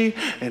mercy.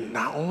 And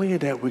not only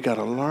that, we got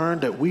to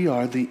learn that we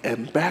are the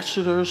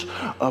ambassadors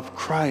of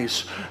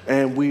Christ,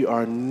 and we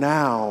are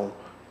now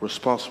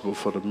responsible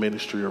for the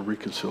ministry of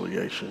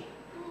reconciliation.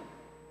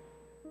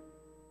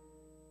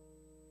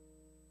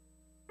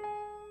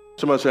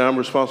 Somebody say, I'm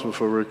responsible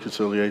for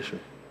reconciliation.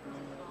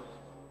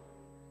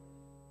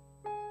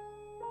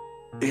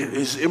 It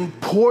is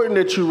important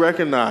that you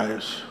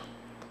recognize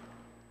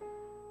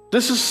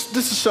this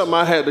is something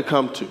I had to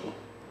come to.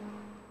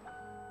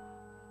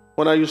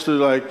 When I used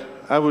to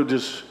I would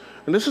just,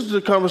 and this is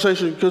the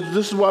conversation, because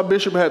this is why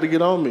Bishop had to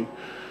get on me.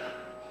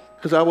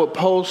 Because I would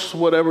post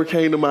whatever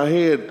came to my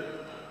head,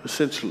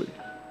 essentially.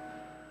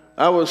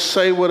 I would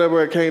say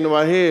whatever came to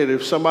my head.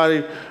 If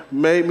somebody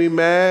made me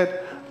mad,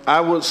 I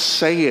would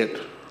say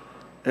it.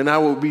 And I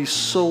would be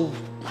so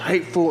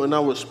hateful, and I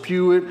would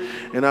spew it,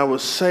 and I would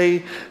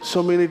say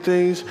so many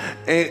things.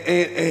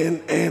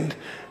 And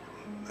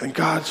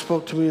God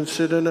spoke to me and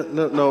said, no,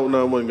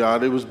 it wasn't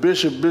God. It was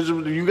Bishop.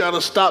 Bishop, you got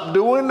to stop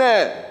doing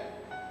that.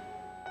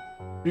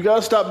 You got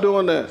to stop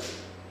doing that.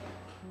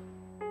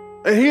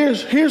 And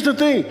here's the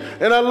thing.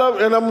 And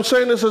I'm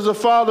saying this as a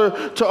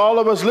father to all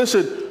of us.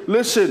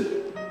 Listen.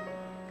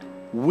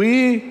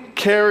 We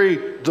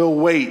carry the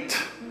weight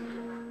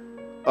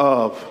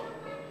of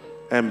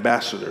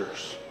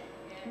ambassadors.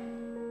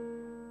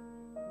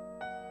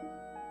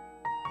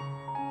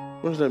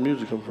 Where's that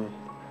music come from?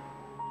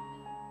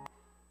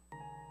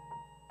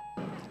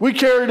 We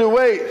carry the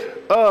weight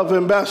of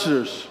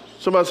ambassadors.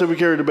 Somebody said we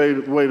carry the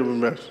weight of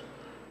ambassadors.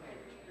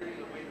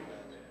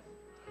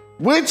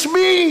 Which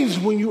means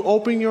when you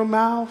open your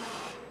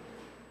mouth,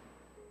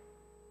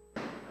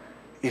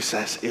 it's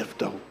as if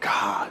though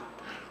God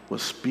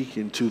was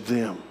speaking to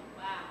them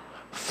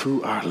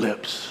through our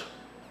lips.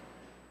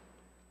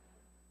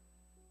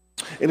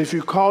 And if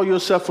you call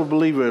yourself a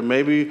believer, and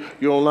maybe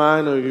you're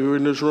online or you're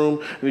in this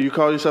room and you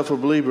call yourself a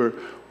believer,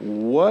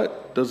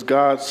 what does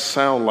God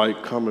sound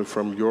like coming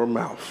from your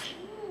mouth?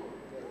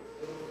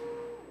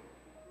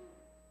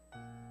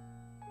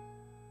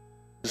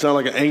 It sound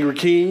like an angry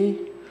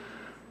king,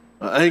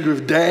 an angry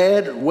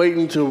dad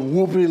waiting to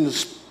whoop and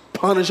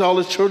punish all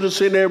his children,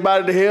 send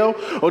everybody to hell?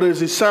 Or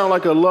does he sound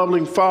like a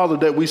loving father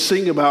that we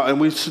sing about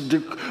and we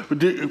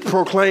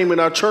proclaim in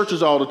our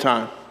churches all the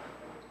time?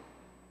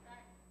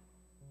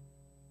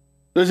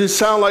 Does he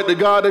sound like the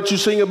God that you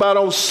sing about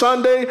on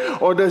Sunday,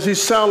 or does he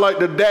sound like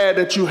the dad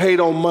that you hate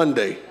on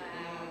Monday?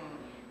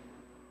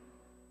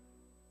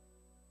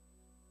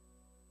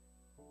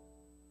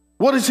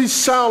 What does he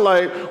sound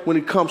like when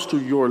it comes to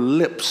your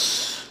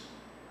lips?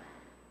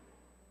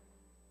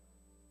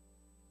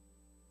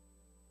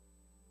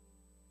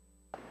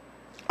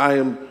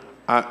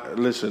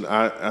 Listen,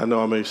 I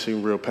know I may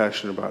seem real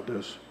passionate about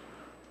this,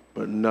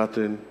 but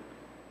nothing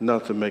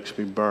makes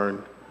me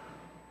burn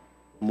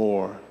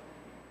more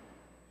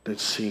than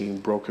seeing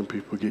broken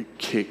people get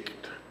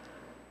kicked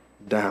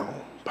down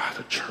by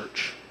the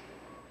church.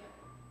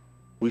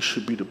 We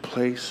should be the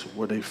place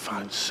where they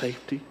find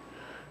safety,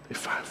 they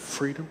find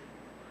freedom,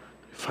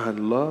 they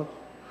find love,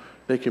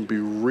 they can be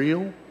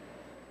real,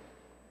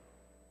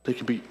 they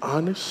can be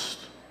honest.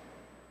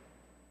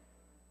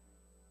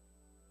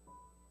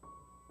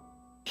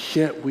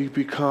 Yet we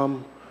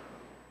become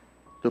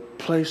the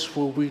place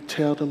where we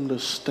tell them to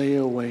stay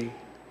away.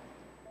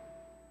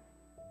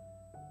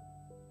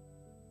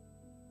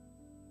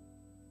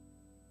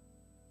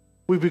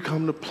 We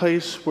become the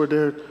place where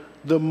they're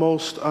the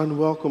most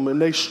unwelcome, and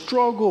they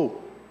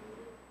struggle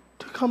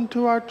to come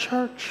to our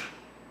church.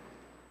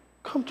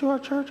 Come to our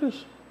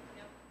churches.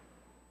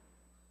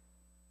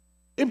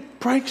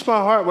 It breaks my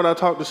heart when I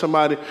talk to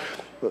somebody.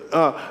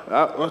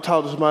 I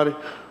talk to somebody,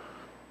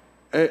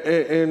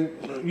 and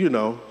you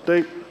know,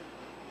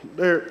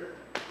 they're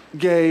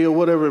gay or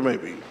whatever it may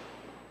be.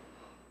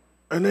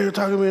 And they're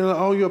talking to me like,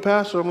 oh, you're a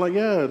pastor? I'm like,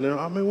 yeah. And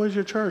I mean, where's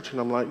your church? And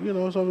I'm like, you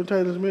know, it's over in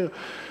Taylor's Mill.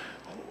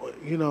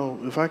 You know,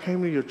 if I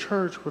came to your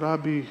church, would I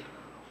be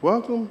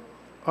welcome?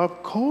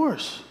 Of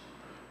course.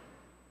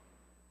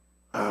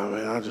 I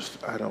mean,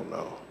 I don't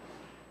know.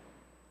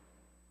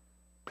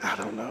 I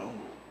don't know.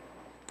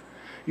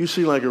 You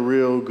seem like a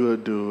real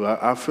good dude.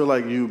 I feel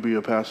like you'd be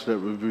a pastor that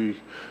would be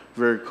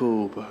very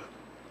cool, but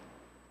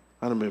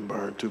I done been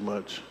burned too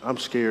much. I'm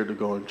scared to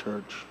go in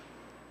church.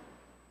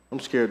 I'm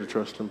scared to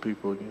trust them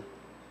people again.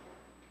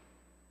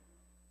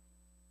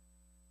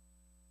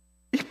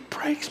 It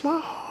breaks my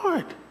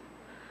heart.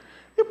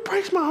 It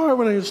breaks my heart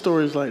when I hear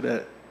stories like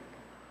that.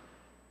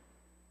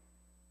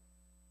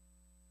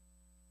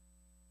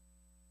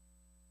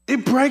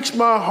 It breaks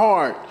my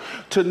heart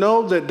to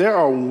know that there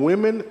are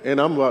women,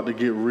 and I'm about to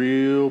get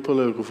real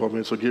political for a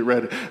minute, so get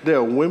ready. There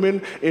are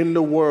women in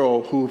the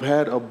world who've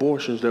had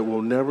abortions that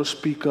will never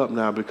speak up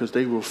now because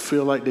they will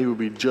feel like they will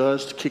be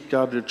judged, kicked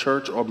out of the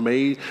church, or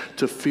made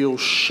to feel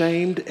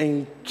shamed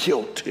and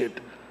guilted.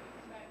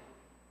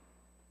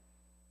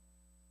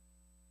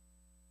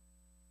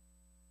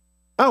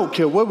 I don't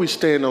care where we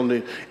stand on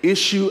the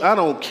issue. I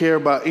don't care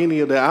about any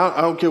of that.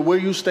 I don't care where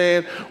you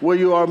stand, where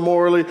you are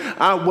morally.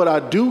 What I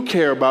do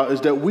care about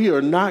is that we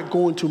are not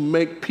going to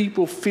make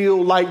people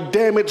feel like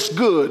damaged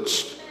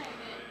goods.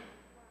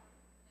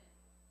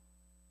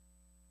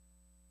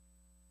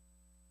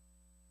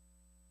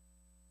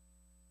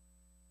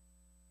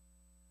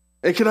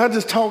 And can I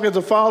just talk as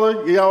a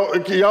father?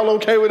 Y'all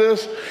okay with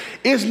this?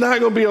 It's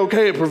not going to be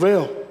okay at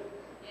Prevail.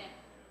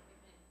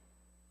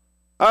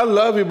 I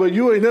love you, but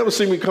you ain't never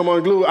seen me come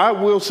unglued. I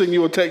will send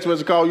you a text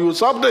message, call you or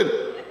something,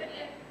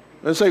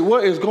 and say,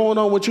 what is going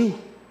on with you?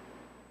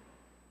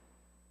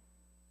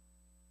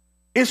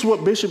 It's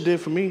what Bishop did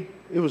for me.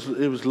 It was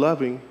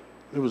loving.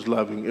 It was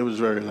loving. It was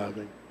very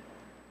loving.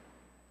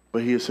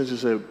 But he essentially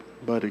said,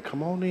 buddy,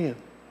 come on in.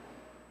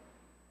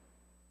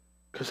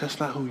 Because that's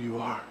not who you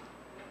are.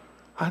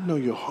 I know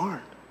your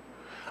heart.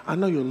 I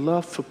know your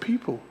love for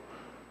people.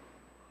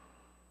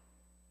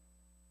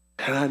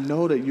 And I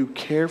know that you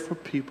care for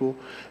people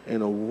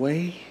in a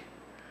way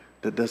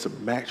that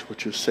doesn't match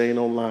what you're saying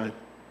online.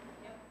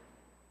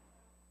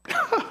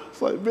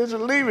 It's like,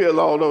 Bishop, leave me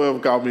alone. Don't ever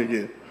call me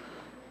again.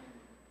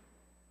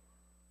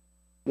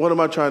 What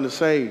am I trying to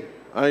say?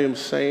 I am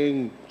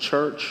saying,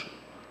 church,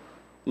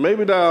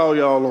 maybe not all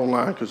y'all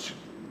online, because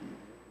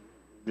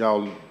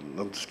y'all,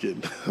 I'm just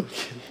kidding. I'm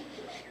kidding.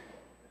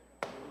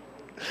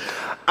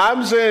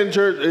 I'm saying,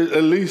 church,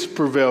 at least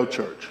Prevail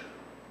Church.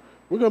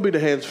 We're going to be the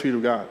hands and feet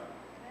of God.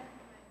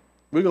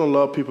 We're going to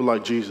love people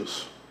like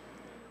Jesus.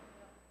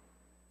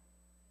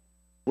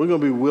 We're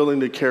going to be willing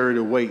to carry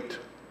the weight.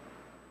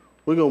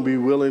 We're going to be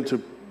willing to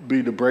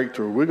be the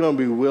breakthrough. We're going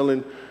to be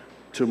willing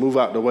to move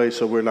out the way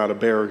so we're not a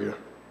barrier.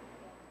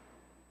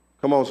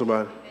 Come on,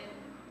 somebody.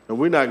 And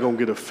we're not going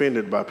to get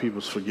offended by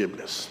people's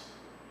forgiveness.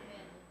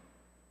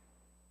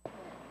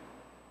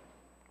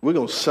 We're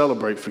going to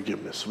celebrate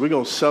forgiveness. We're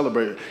going to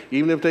celebrate,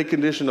 even if their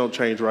condition don't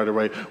change right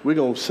away, we're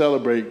going to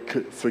celebrate.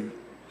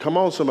 Come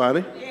on,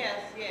 somebody. Yes,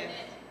 yes.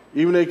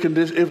 Even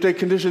if their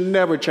condition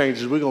never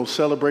changes, we're going to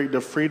celebrate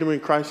the freedom in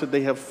Christ that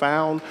they have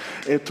found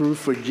and through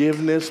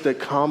forgiveness that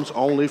comes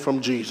only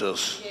from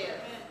Jesus. Yes.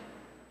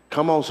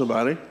 Come on,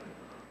 somebody.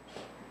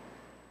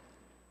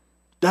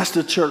 That's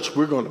the church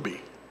we're going to be.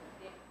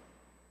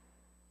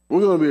 We're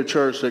going to be a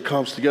church that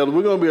comes together.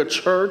 We're going to be a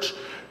church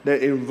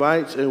that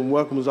invites and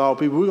welcomes all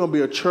people. We're going to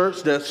be a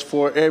church that's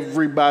for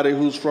everybody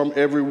who's from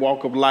every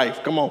walk of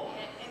life. Come on.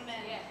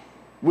 Amen.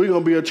 We're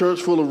going to be a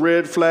church full of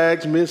red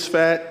flags,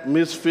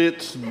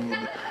 misfits,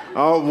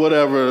 all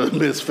whatever,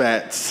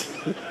 misfats.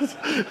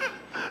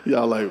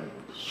 Y'all like,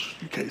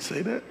 you can't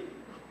say that.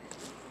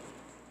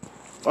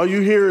 Are you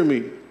hearing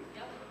me?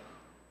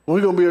 We're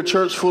going to be a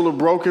church full of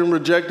broken,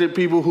 rejected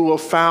people who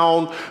have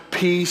found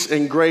peace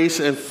and grace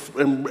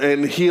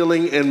and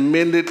healing and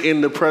mended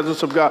in the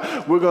presence of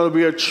God. We're going to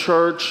be a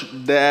church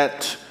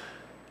that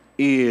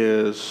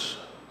is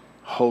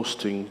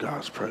hosting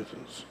God's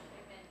presence.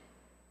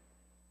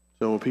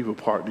 So when people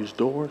park these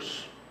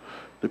doors,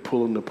 they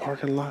pull in the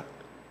parking lot,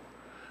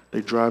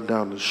 they drive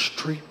down the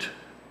street,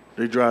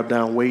 they drive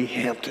down Wade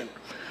Hampton,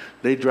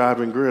 they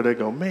drive in Grill, they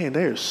go, man,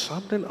 there's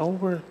something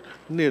over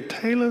near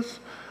Taylor's.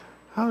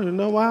 I don't even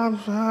know why.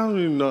 I don't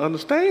even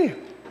understand.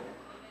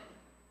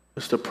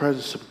 It's the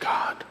presence of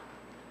God.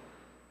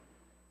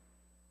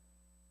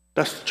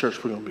 That's the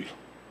church we're going to be.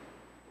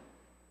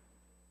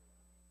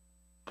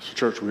 That's the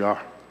church we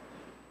are.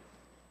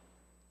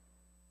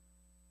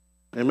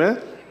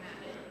 Amen?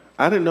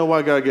 I didn't know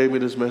why God gave me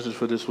this message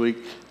for this week.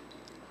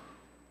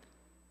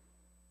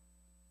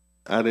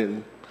 I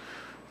didn't.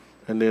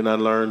 And then I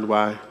learned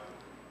why.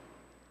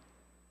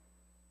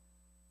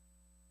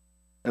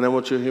 And I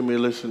want you to hear me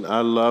listen. I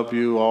love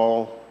you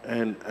all,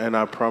 and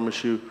I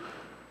promise you,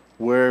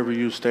 wherever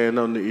you stand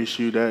on the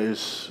issue,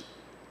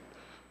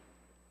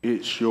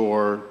 it's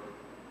your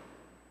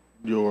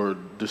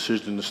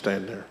decision to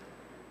stand there.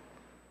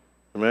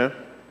 Amen?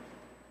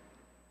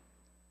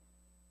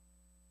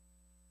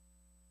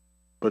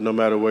 But no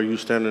matter where you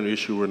stand on the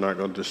issue, we're not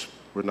going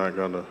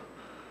to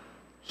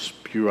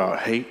spew out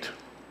hate.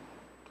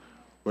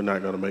 We're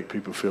not going to make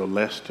people feel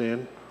less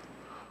than.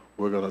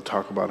 We're going to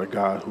talk about a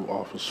God who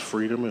offers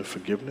freedom and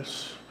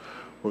forgiveness.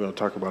 We're going to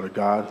talk about a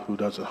God who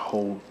doesn't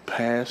hold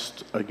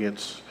past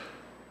against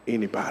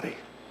anybody.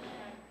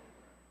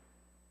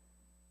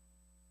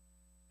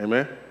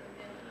 Amen?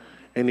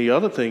 And the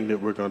other thing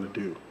that we're going to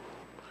do,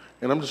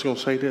 and I'm just going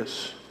to say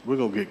this, we're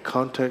going to get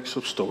context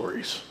of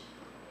stories.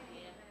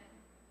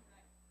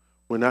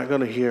 We're not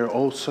going to hear,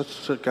 oh, such and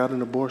such got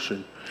an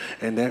abortion,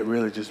 and that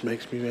really just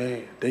makes me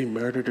mad. They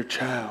murdered a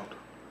child.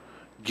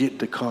 Get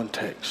the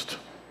context.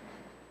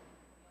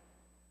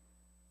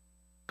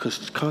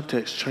 Because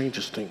context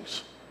changes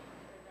things.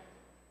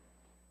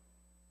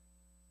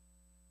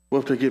 What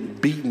if they're getting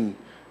beaten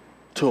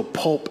to a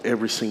pulp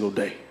every single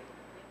day?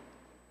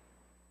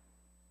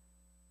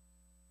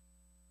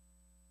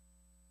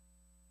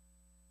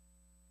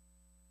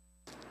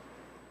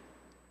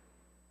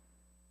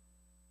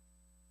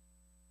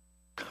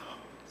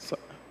 Sorry.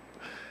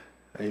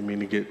 I didn't mean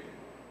to get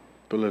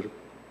political.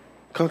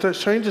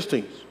 Context changes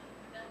things.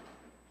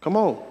 Come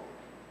on.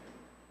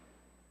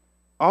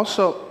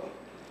 Also,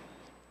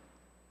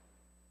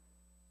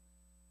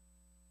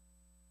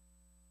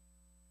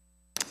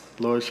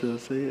 Lord, should I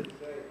say it?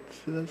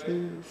 Should I say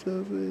it?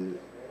 Should I say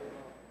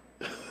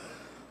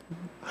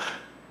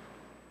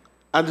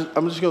it?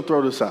 I'm just going to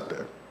throw this out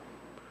there.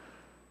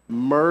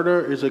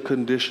 Murder is a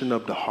condition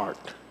of the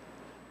heart.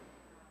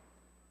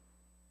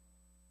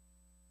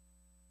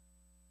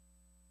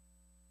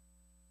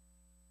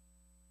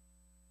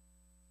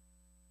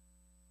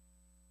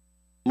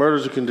 Murder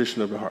is a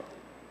condition of the heart.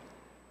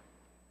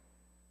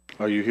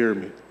 Are you hearing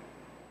me?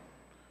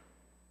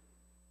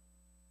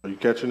 Are you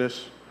catching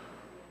this?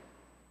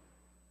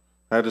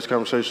 I had this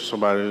conversation with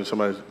somebody, and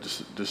somebody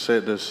just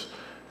said this,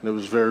 and it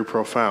was very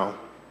profound.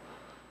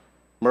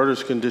 Murder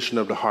is a condition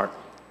of the heart.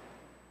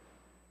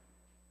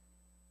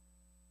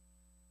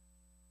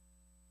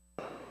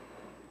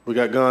 We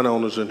got gun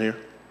owners in here,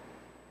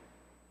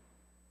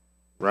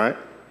 right?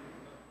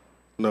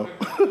 No.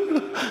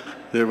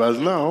 Everybody's,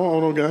 no, I don't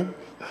own no gun.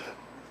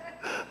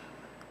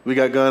 We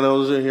got gun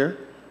owners in here.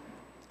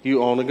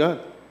 You own a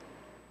gun.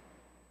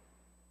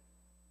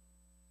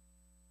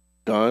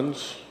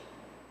 Guns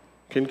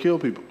can kill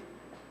people.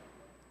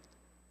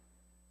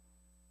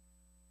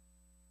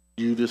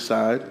 You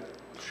decide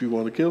if you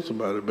want to kill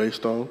somebody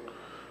based on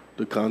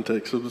the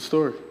context of the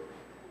story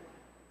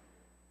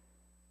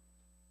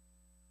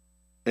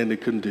and the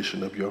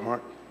condition of your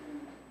heart.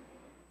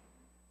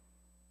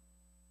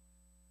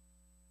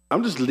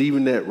 I'm just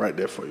leaving that right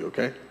there for you,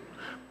 okay?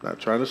 Not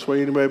trying to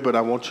sway anybody, but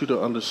I want you to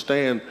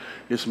understand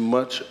it's a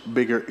much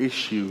bigger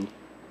issue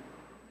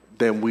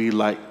than we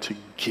like to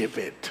give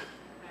it.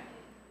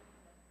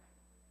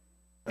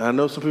 And I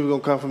know some people are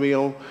going to come for me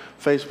on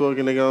Facebook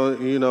and they're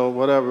going to,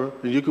 whatever.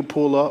 And you can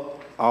pull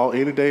up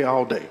any day,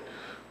 all day.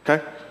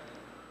 Okay?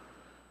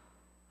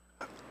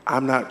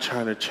 I'm not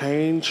trying to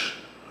change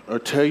or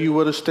tell you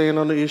where to stand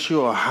on the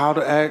issue or how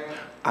to act.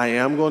 I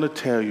am going to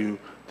tell you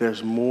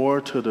there's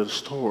more to the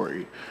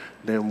story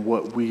than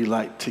what we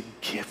like to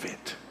give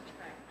it.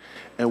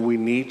 And we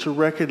need to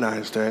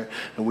recognize that,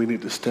 and we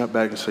need to step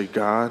back and say,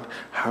 God,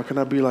 how can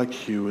I be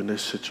like you in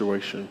this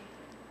situation?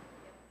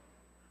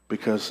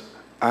 Because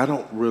I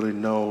don't really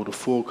know the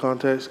full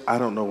context. I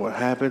don't know what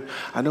happened.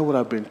 I know what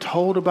I've been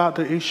told about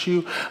the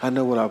issue. I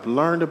know what I've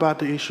learned about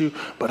the issue.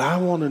 But I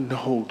want to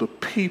know the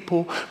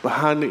people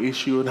behind the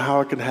issue and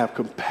how I can have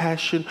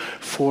compassion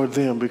for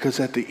them. Because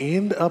at the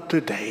end of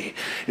the day,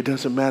 it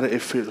doesn't matter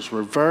if it's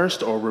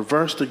reversed or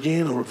reversed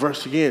again or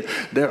reversed again.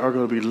 There are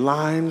going to be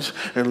lines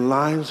and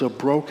lines of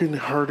broken,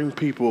 hurting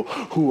people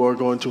who are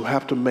going to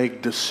have to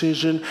make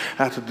decision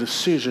after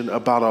decision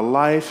about a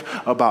life,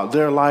 about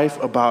their life,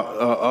 about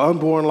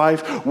unborn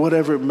life,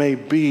 whatever it may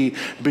be,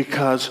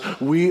 because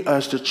we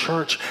as the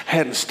church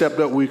hadn't stepped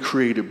up. We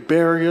created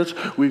barriers,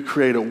 we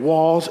created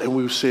walls, and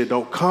we said,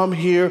 don't come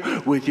here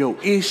with your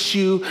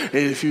issue, and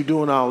if you're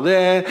doing all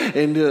that,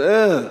 and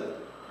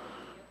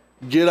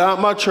get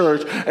out my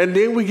church. And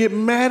then we get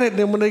mad at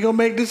them when they go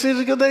make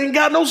decisions because they ain't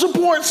got no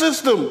support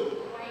system.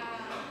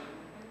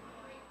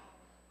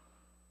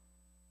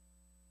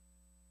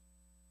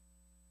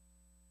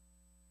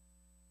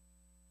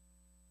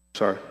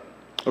 Sorry.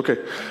 Okay.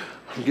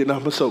 I'm getting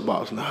off my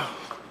soapbox now.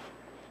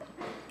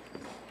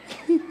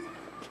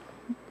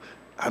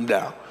 I'm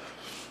down.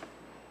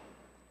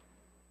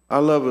 I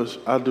love us.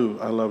 I do.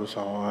 I love us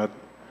all.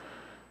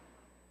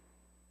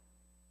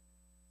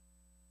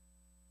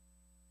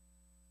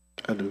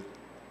 I do.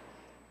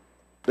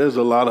 There's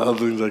a lot of other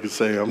things I could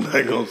say. I'm not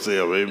going to say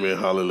them. Amen.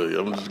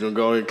 Hallelujah. I'm just going to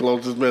go ahead and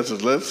close this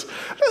message. Let's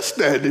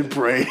stand and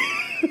pray.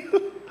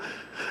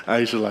 I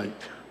used to like.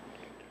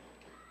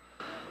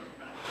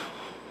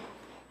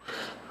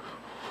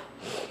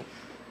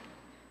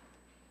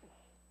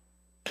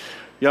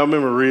 Y'all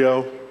remember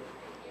Rio?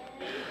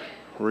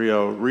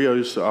 Rio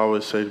used to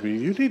always say to me,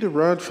 you need to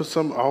run for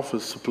some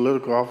office, some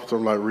political office.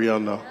 I'm like, Rio,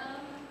 no.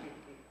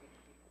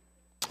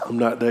 I'm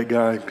not that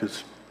guy,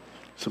 because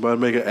somebody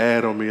make an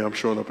ad on me, I'm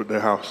showing up at their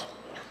house.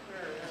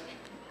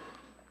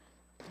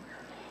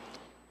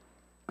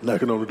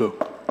 Knocking on the door.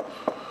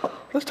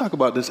 Let's talk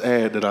about this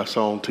ad that I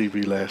saw on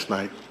TV last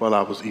night while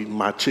I was eating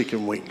my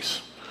chicken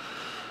wings.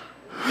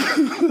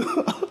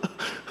 It'll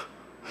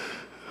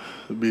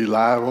be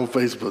live on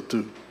Facebook,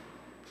 too.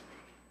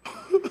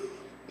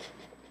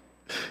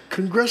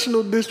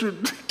 Congressional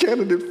District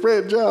Candidate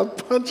Fred Giles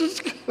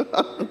punches.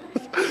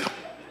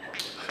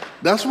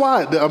 That's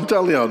why. I'm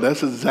telling y'all,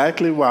 that's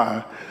exactly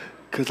why.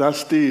 Because I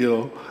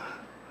still,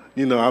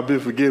 I've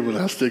been forgiven.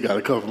 I still got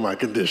to cover my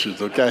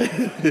conditions,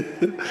 okay?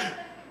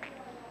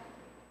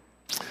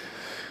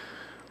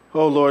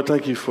 Oh, Lord,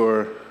 thank you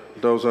for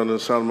those under the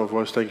sound of my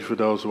voice. Thank you for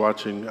those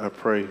watching. I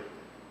pray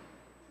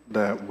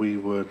that we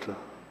would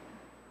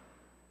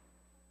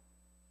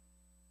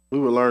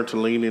learn to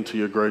lean into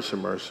your grace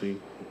and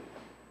mercy.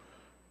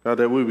 God,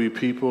 that we be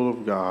people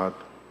of God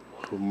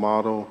who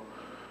model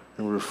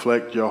and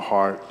reflect your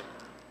heart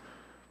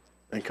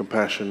and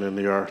compassion in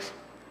the earth.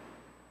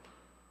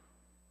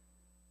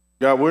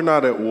 God, we're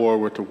not at war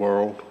with the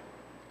world.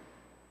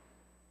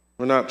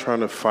 We're not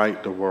trying to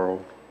fight the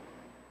world.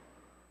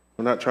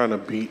 We're not trying to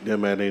beat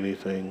them at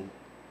anything.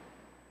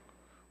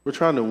 We're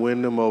trying to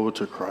win them over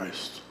to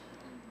Christ.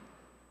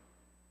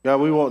 God,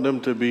 we want them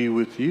to be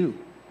with you.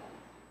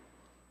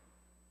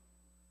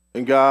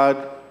 And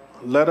God,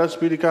 let us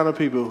be the kind of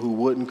people who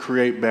wouldn't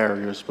create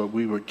barriers, but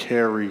we would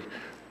carry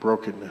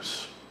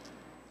brokenness.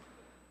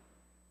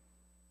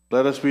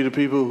 Let us be the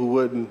people who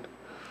wouldn't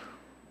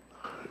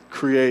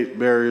create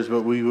barriers,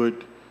 but we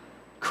would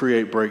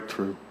create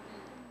breakthrough.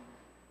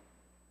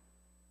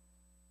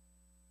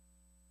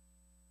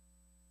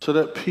 so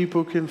that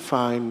people can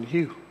find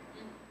you,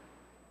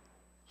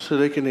 so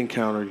they can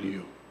encounter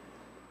you,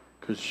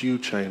 because you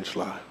change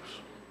lives.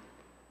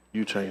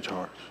 You change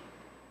hearts.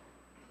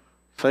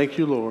 Thank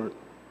you, Lord,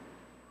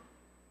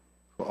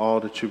 for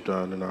all that you've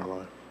done in our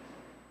life.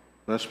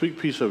 And I speak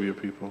peace over your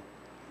people.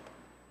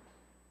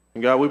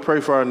 And God, we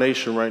pray for our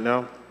nation right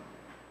now.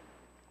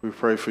 We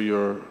pray for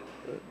your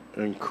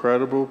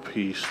incredible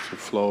peace to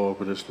flow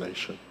over this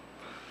nation.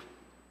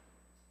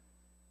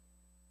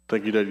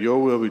 Thank you that your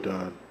will be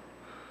done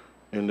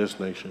in this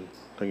nation.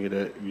 Thank you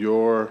that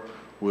your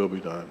will be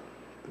done.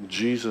 In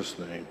Jesus'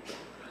 name,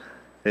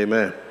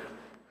 amen.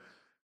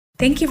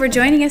 Thank you for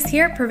joining us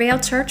here at Prevail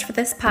Church for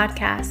this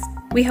podcast.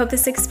 We hope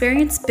this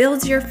experience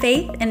builds your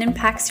faith and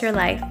impacts your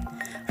life.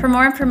 For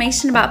more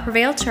information about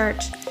Prevail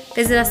Church,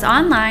 visit us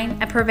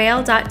online at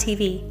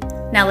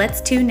prevail.tv. Now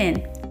let's tune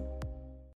in.